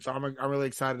good, so I'm really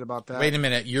excited about that. Wait a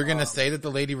minute, you're going to say that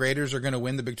the Lady Raiders are going to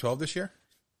win the Big 12 this year?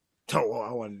 Oh,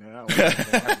 I wouldn't.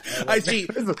 I see.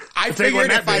 I figured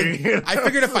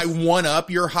if I one up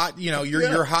your hot,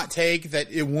 your hot take, that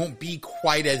it won't be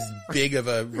quite as big of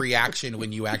a reaction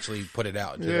when you actually put it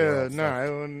out. It wasn't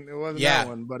that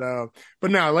one.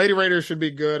 But no, Lady Raiders should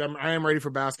be good. I am ready for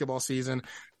basketball season.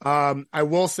 I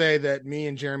will say that me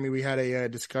and Jeremy, we had a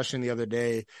discussion the other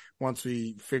day once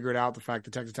we figured out the fact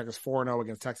that Texas Tech is 4-0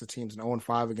 against Texas teams and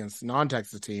 0-5 against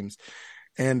non-Texas teams.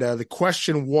 And the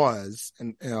question was,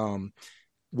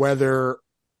 what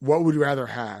would we rather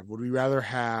have? Would we rather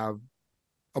have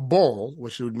a bowl,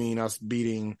 which would mean us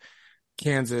beating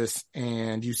Kansas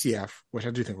and UCF, which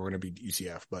I do think we're going to beat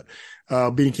UCF, but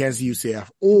beating Kansas and UCF,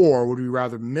 or would we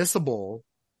rather miss a bowl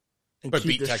and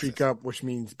keep the streak up, which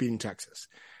means beating Texas?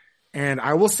 And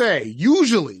I will say,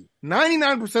 usually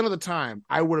 99% of the time,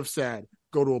 I would have said,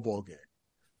 go to a bowl game.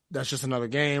 That's just another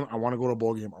game. I want to go to a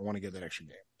bowl game. I want to get that extra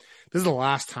game. This is the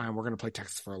last time we're going to play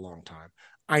Texas for a long time.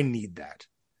 I need that.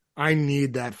 I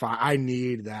need that fight. I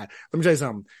need that. Let me tell you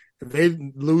something. If they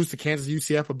lose to Kansas,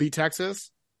 UCF, or beat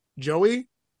Texas, Joey,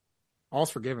 all's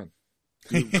forgiven.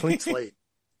 Clean slate.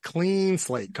 Clean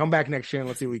slate. Come back next year and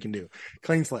let's see what we can do.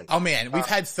 Clean slate. Oh, man. We've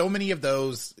had so many of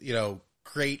those,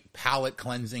 great palate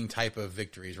cleansing type of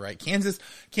victories, right? Kansas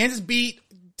beat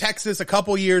Texas a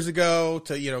couple years ago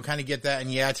to, kind of get that.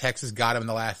 And yeah, Texas got them in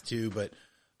the last two, but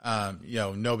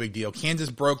no big deal. Kansas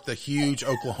broke the huge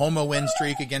Oklahoma win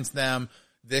streak against them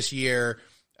this year.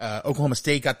 Oklahoma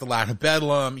State got the last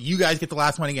Bedlam. You guys get the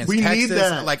last one against Texas. Need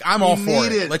that. Like, I'm all for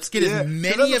it. Let's get as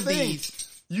many of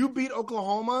these. You beat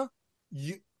Oklahoma.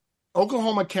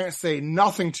 Oklahoma can't say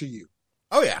nothing to you.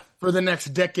 Oh, yeah. For the next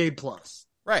decade plus.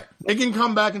 Right. They can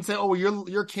come back and say, oh,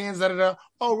 you're Kansas. Da, da, da.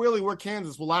 Oh, really? We're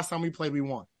Kansas. Well, last time we played, we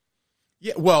won.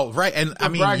 Yeah, well, right. And I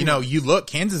mean, you look,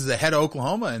 Kansas is ahead of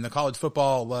Oklahoma in the college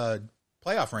football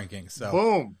playoff rankings. So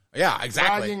boom. Yeah,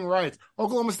 exactly. Bragging rights.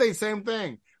 Oklahoma State, same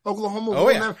thing. Oklahoma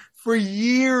won them for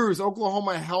years.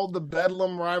 Oklahoma held the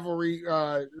Bedlam rivalry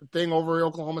thing over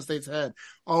Oklahoma State's head.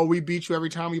 Oh, we beat you every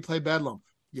time we play Bedlam.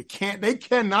 They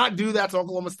cannot do that to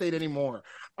Oklahoma State anymore.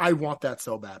 I want that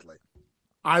so badly.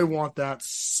 I want that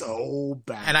so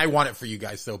bad. And I want it for you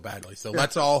guys so badly. So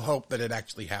let's all hope that it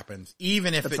actually happens.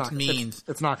 Even if it means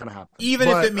it's not going to happen. Even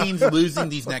if it means losing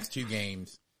these next 2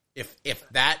 games. If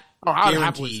that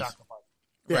guarantees.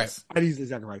 Yes, I'd easily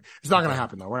sacrifice. It's not going to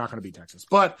happen though. We're not going to beat Texas.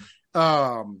 But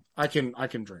I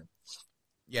can dream.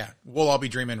 Yeah, we'll all be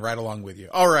dreaming right along with you.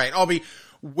 All right,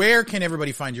 where can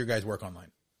everybody find your guys' work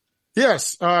online?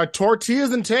 Yes,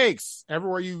 Tortillas and Takes.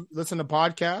 Everywhere you listen to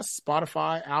podcasts,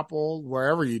 Spotify, Apple,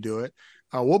 wherever you do it,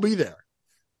 we'll be there.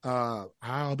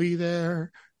 I'll be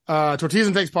there. Tortillas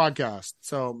and Takes podcast.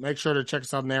 So make sure to check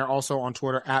us out there. Also on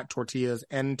Twitter at Tortillas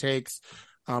and Takes.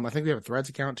 I think we have a Threads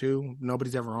account too.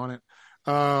 Nobody's ever on it.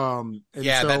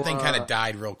 That thing kind of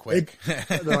died real quick.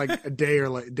 Like a day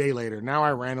later. Now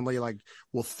I randomly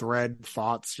will thread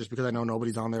thoughts just because I know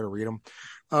nobody's on there to read them.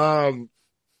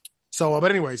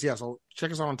 But anyways, yeah, so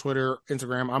check us out on Twitter,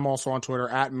 Instagram. I'm also on Twitter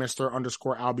at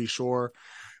Mr_Albie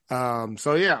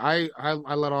So yeah, I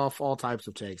let off all types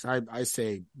of takes. I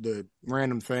say the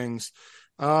random things.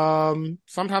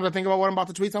 Sometimes I think about what I'm about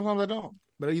to tweet, sometimes I don't.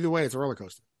 But either way, it's a roller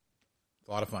coaster. It's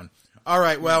a lot of fun. All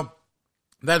right, well,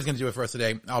 that is going to do it for us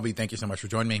today. Albie, thank you so much for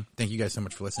joining me. Thank you guys so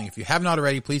much for listening. If you have not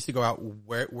already, please go out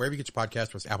wherever you get your podcast,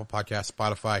 whether it's Apple Podcasts,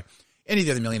 Spotify, any of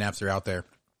the other million apps that are out there.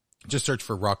 Just search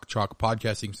for Rock Chalk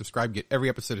Podcast. You can subscribe, get every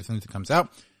episode as soon as it comes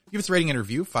out. Give us a rating and a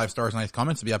review. 5 stars, nice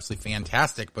comments. It'd be absolutely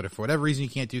fantastic. But if for whatever reason you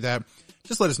can't do that,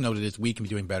 just let us know that we can be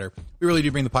doing better. We really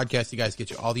do bring the podcast. You guys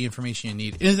get you all the information you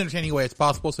need in as entertaining way as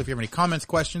possible. So if you have any comments,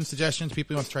 questions, suggestions,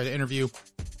 people you want to try to interview,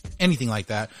 anything like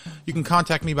that, you can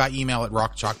contact me by email at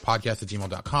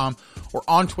rockchalkpodcast@gmail.com or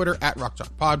on Twitter at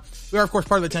rockchalkpod. We are, of course,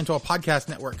 part of the 1012 Podcast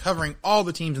Network, covering all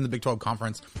the teams in the Big 12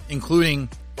 Conference, including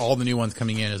all the new ones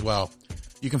coming in as well.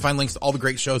 You can find links to all the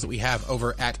great shows that we have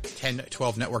over at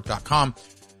 1012network.com.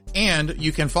 And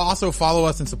you can also follow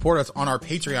us and support us on our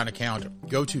Patreon account.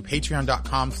 Go to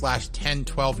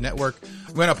patreon.com/1012network.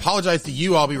 I'm going to apologize to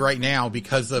you, Albie, right now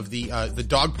because of the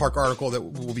dog park article that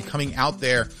will be coming out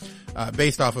there,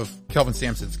 based off of Kelvin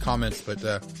Sampson's comments,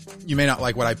 but, you may not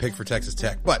like what I picked for Texas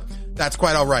Tech, but that's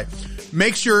quite all right.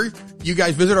 Make sure you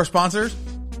guys visit our sponsors.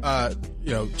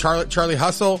 Charlie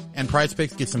Hustle and Prize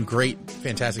Picks, get some great,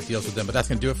 fantastic deals with them. But that's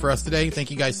going to do it for us today.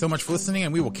 Thank you guys so much for listening,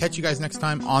 and we will catch you guys next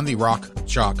time on the Rock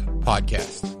Chalk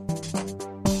Podcast.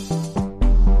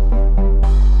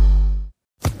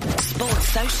 Sports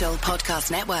Social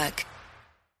Podcast Network.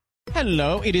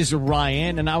 Hello, it is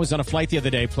Ryan, and I was on a flight the other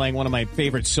day playing one of my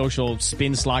favorite social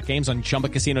spin slot games on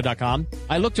ChumbaCasino.com.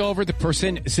 I looked over at the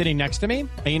person sitting next to me,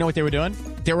 and you know what they were doing?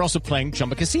 They were also playing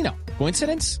Chumba Casino.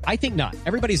 Coincidence? I think not.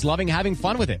 Everybody's loving having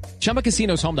fun with it. Chumba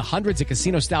Casino is home to hundreds of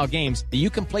casino-style games that you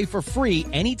can play for free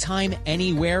anytime,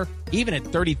 anywhere, even at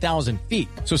 30,000 feet.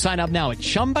 So sign up now at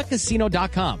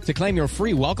ChumbaCasino.com to claim your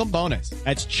free welcome bonus.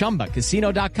 That's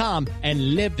ChumbaCasino.com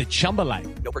and live the Chumba life.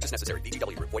 No purchase necessary.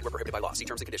 VGW Group. Void where prohibited by law. See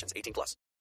terms and conditions. 18+.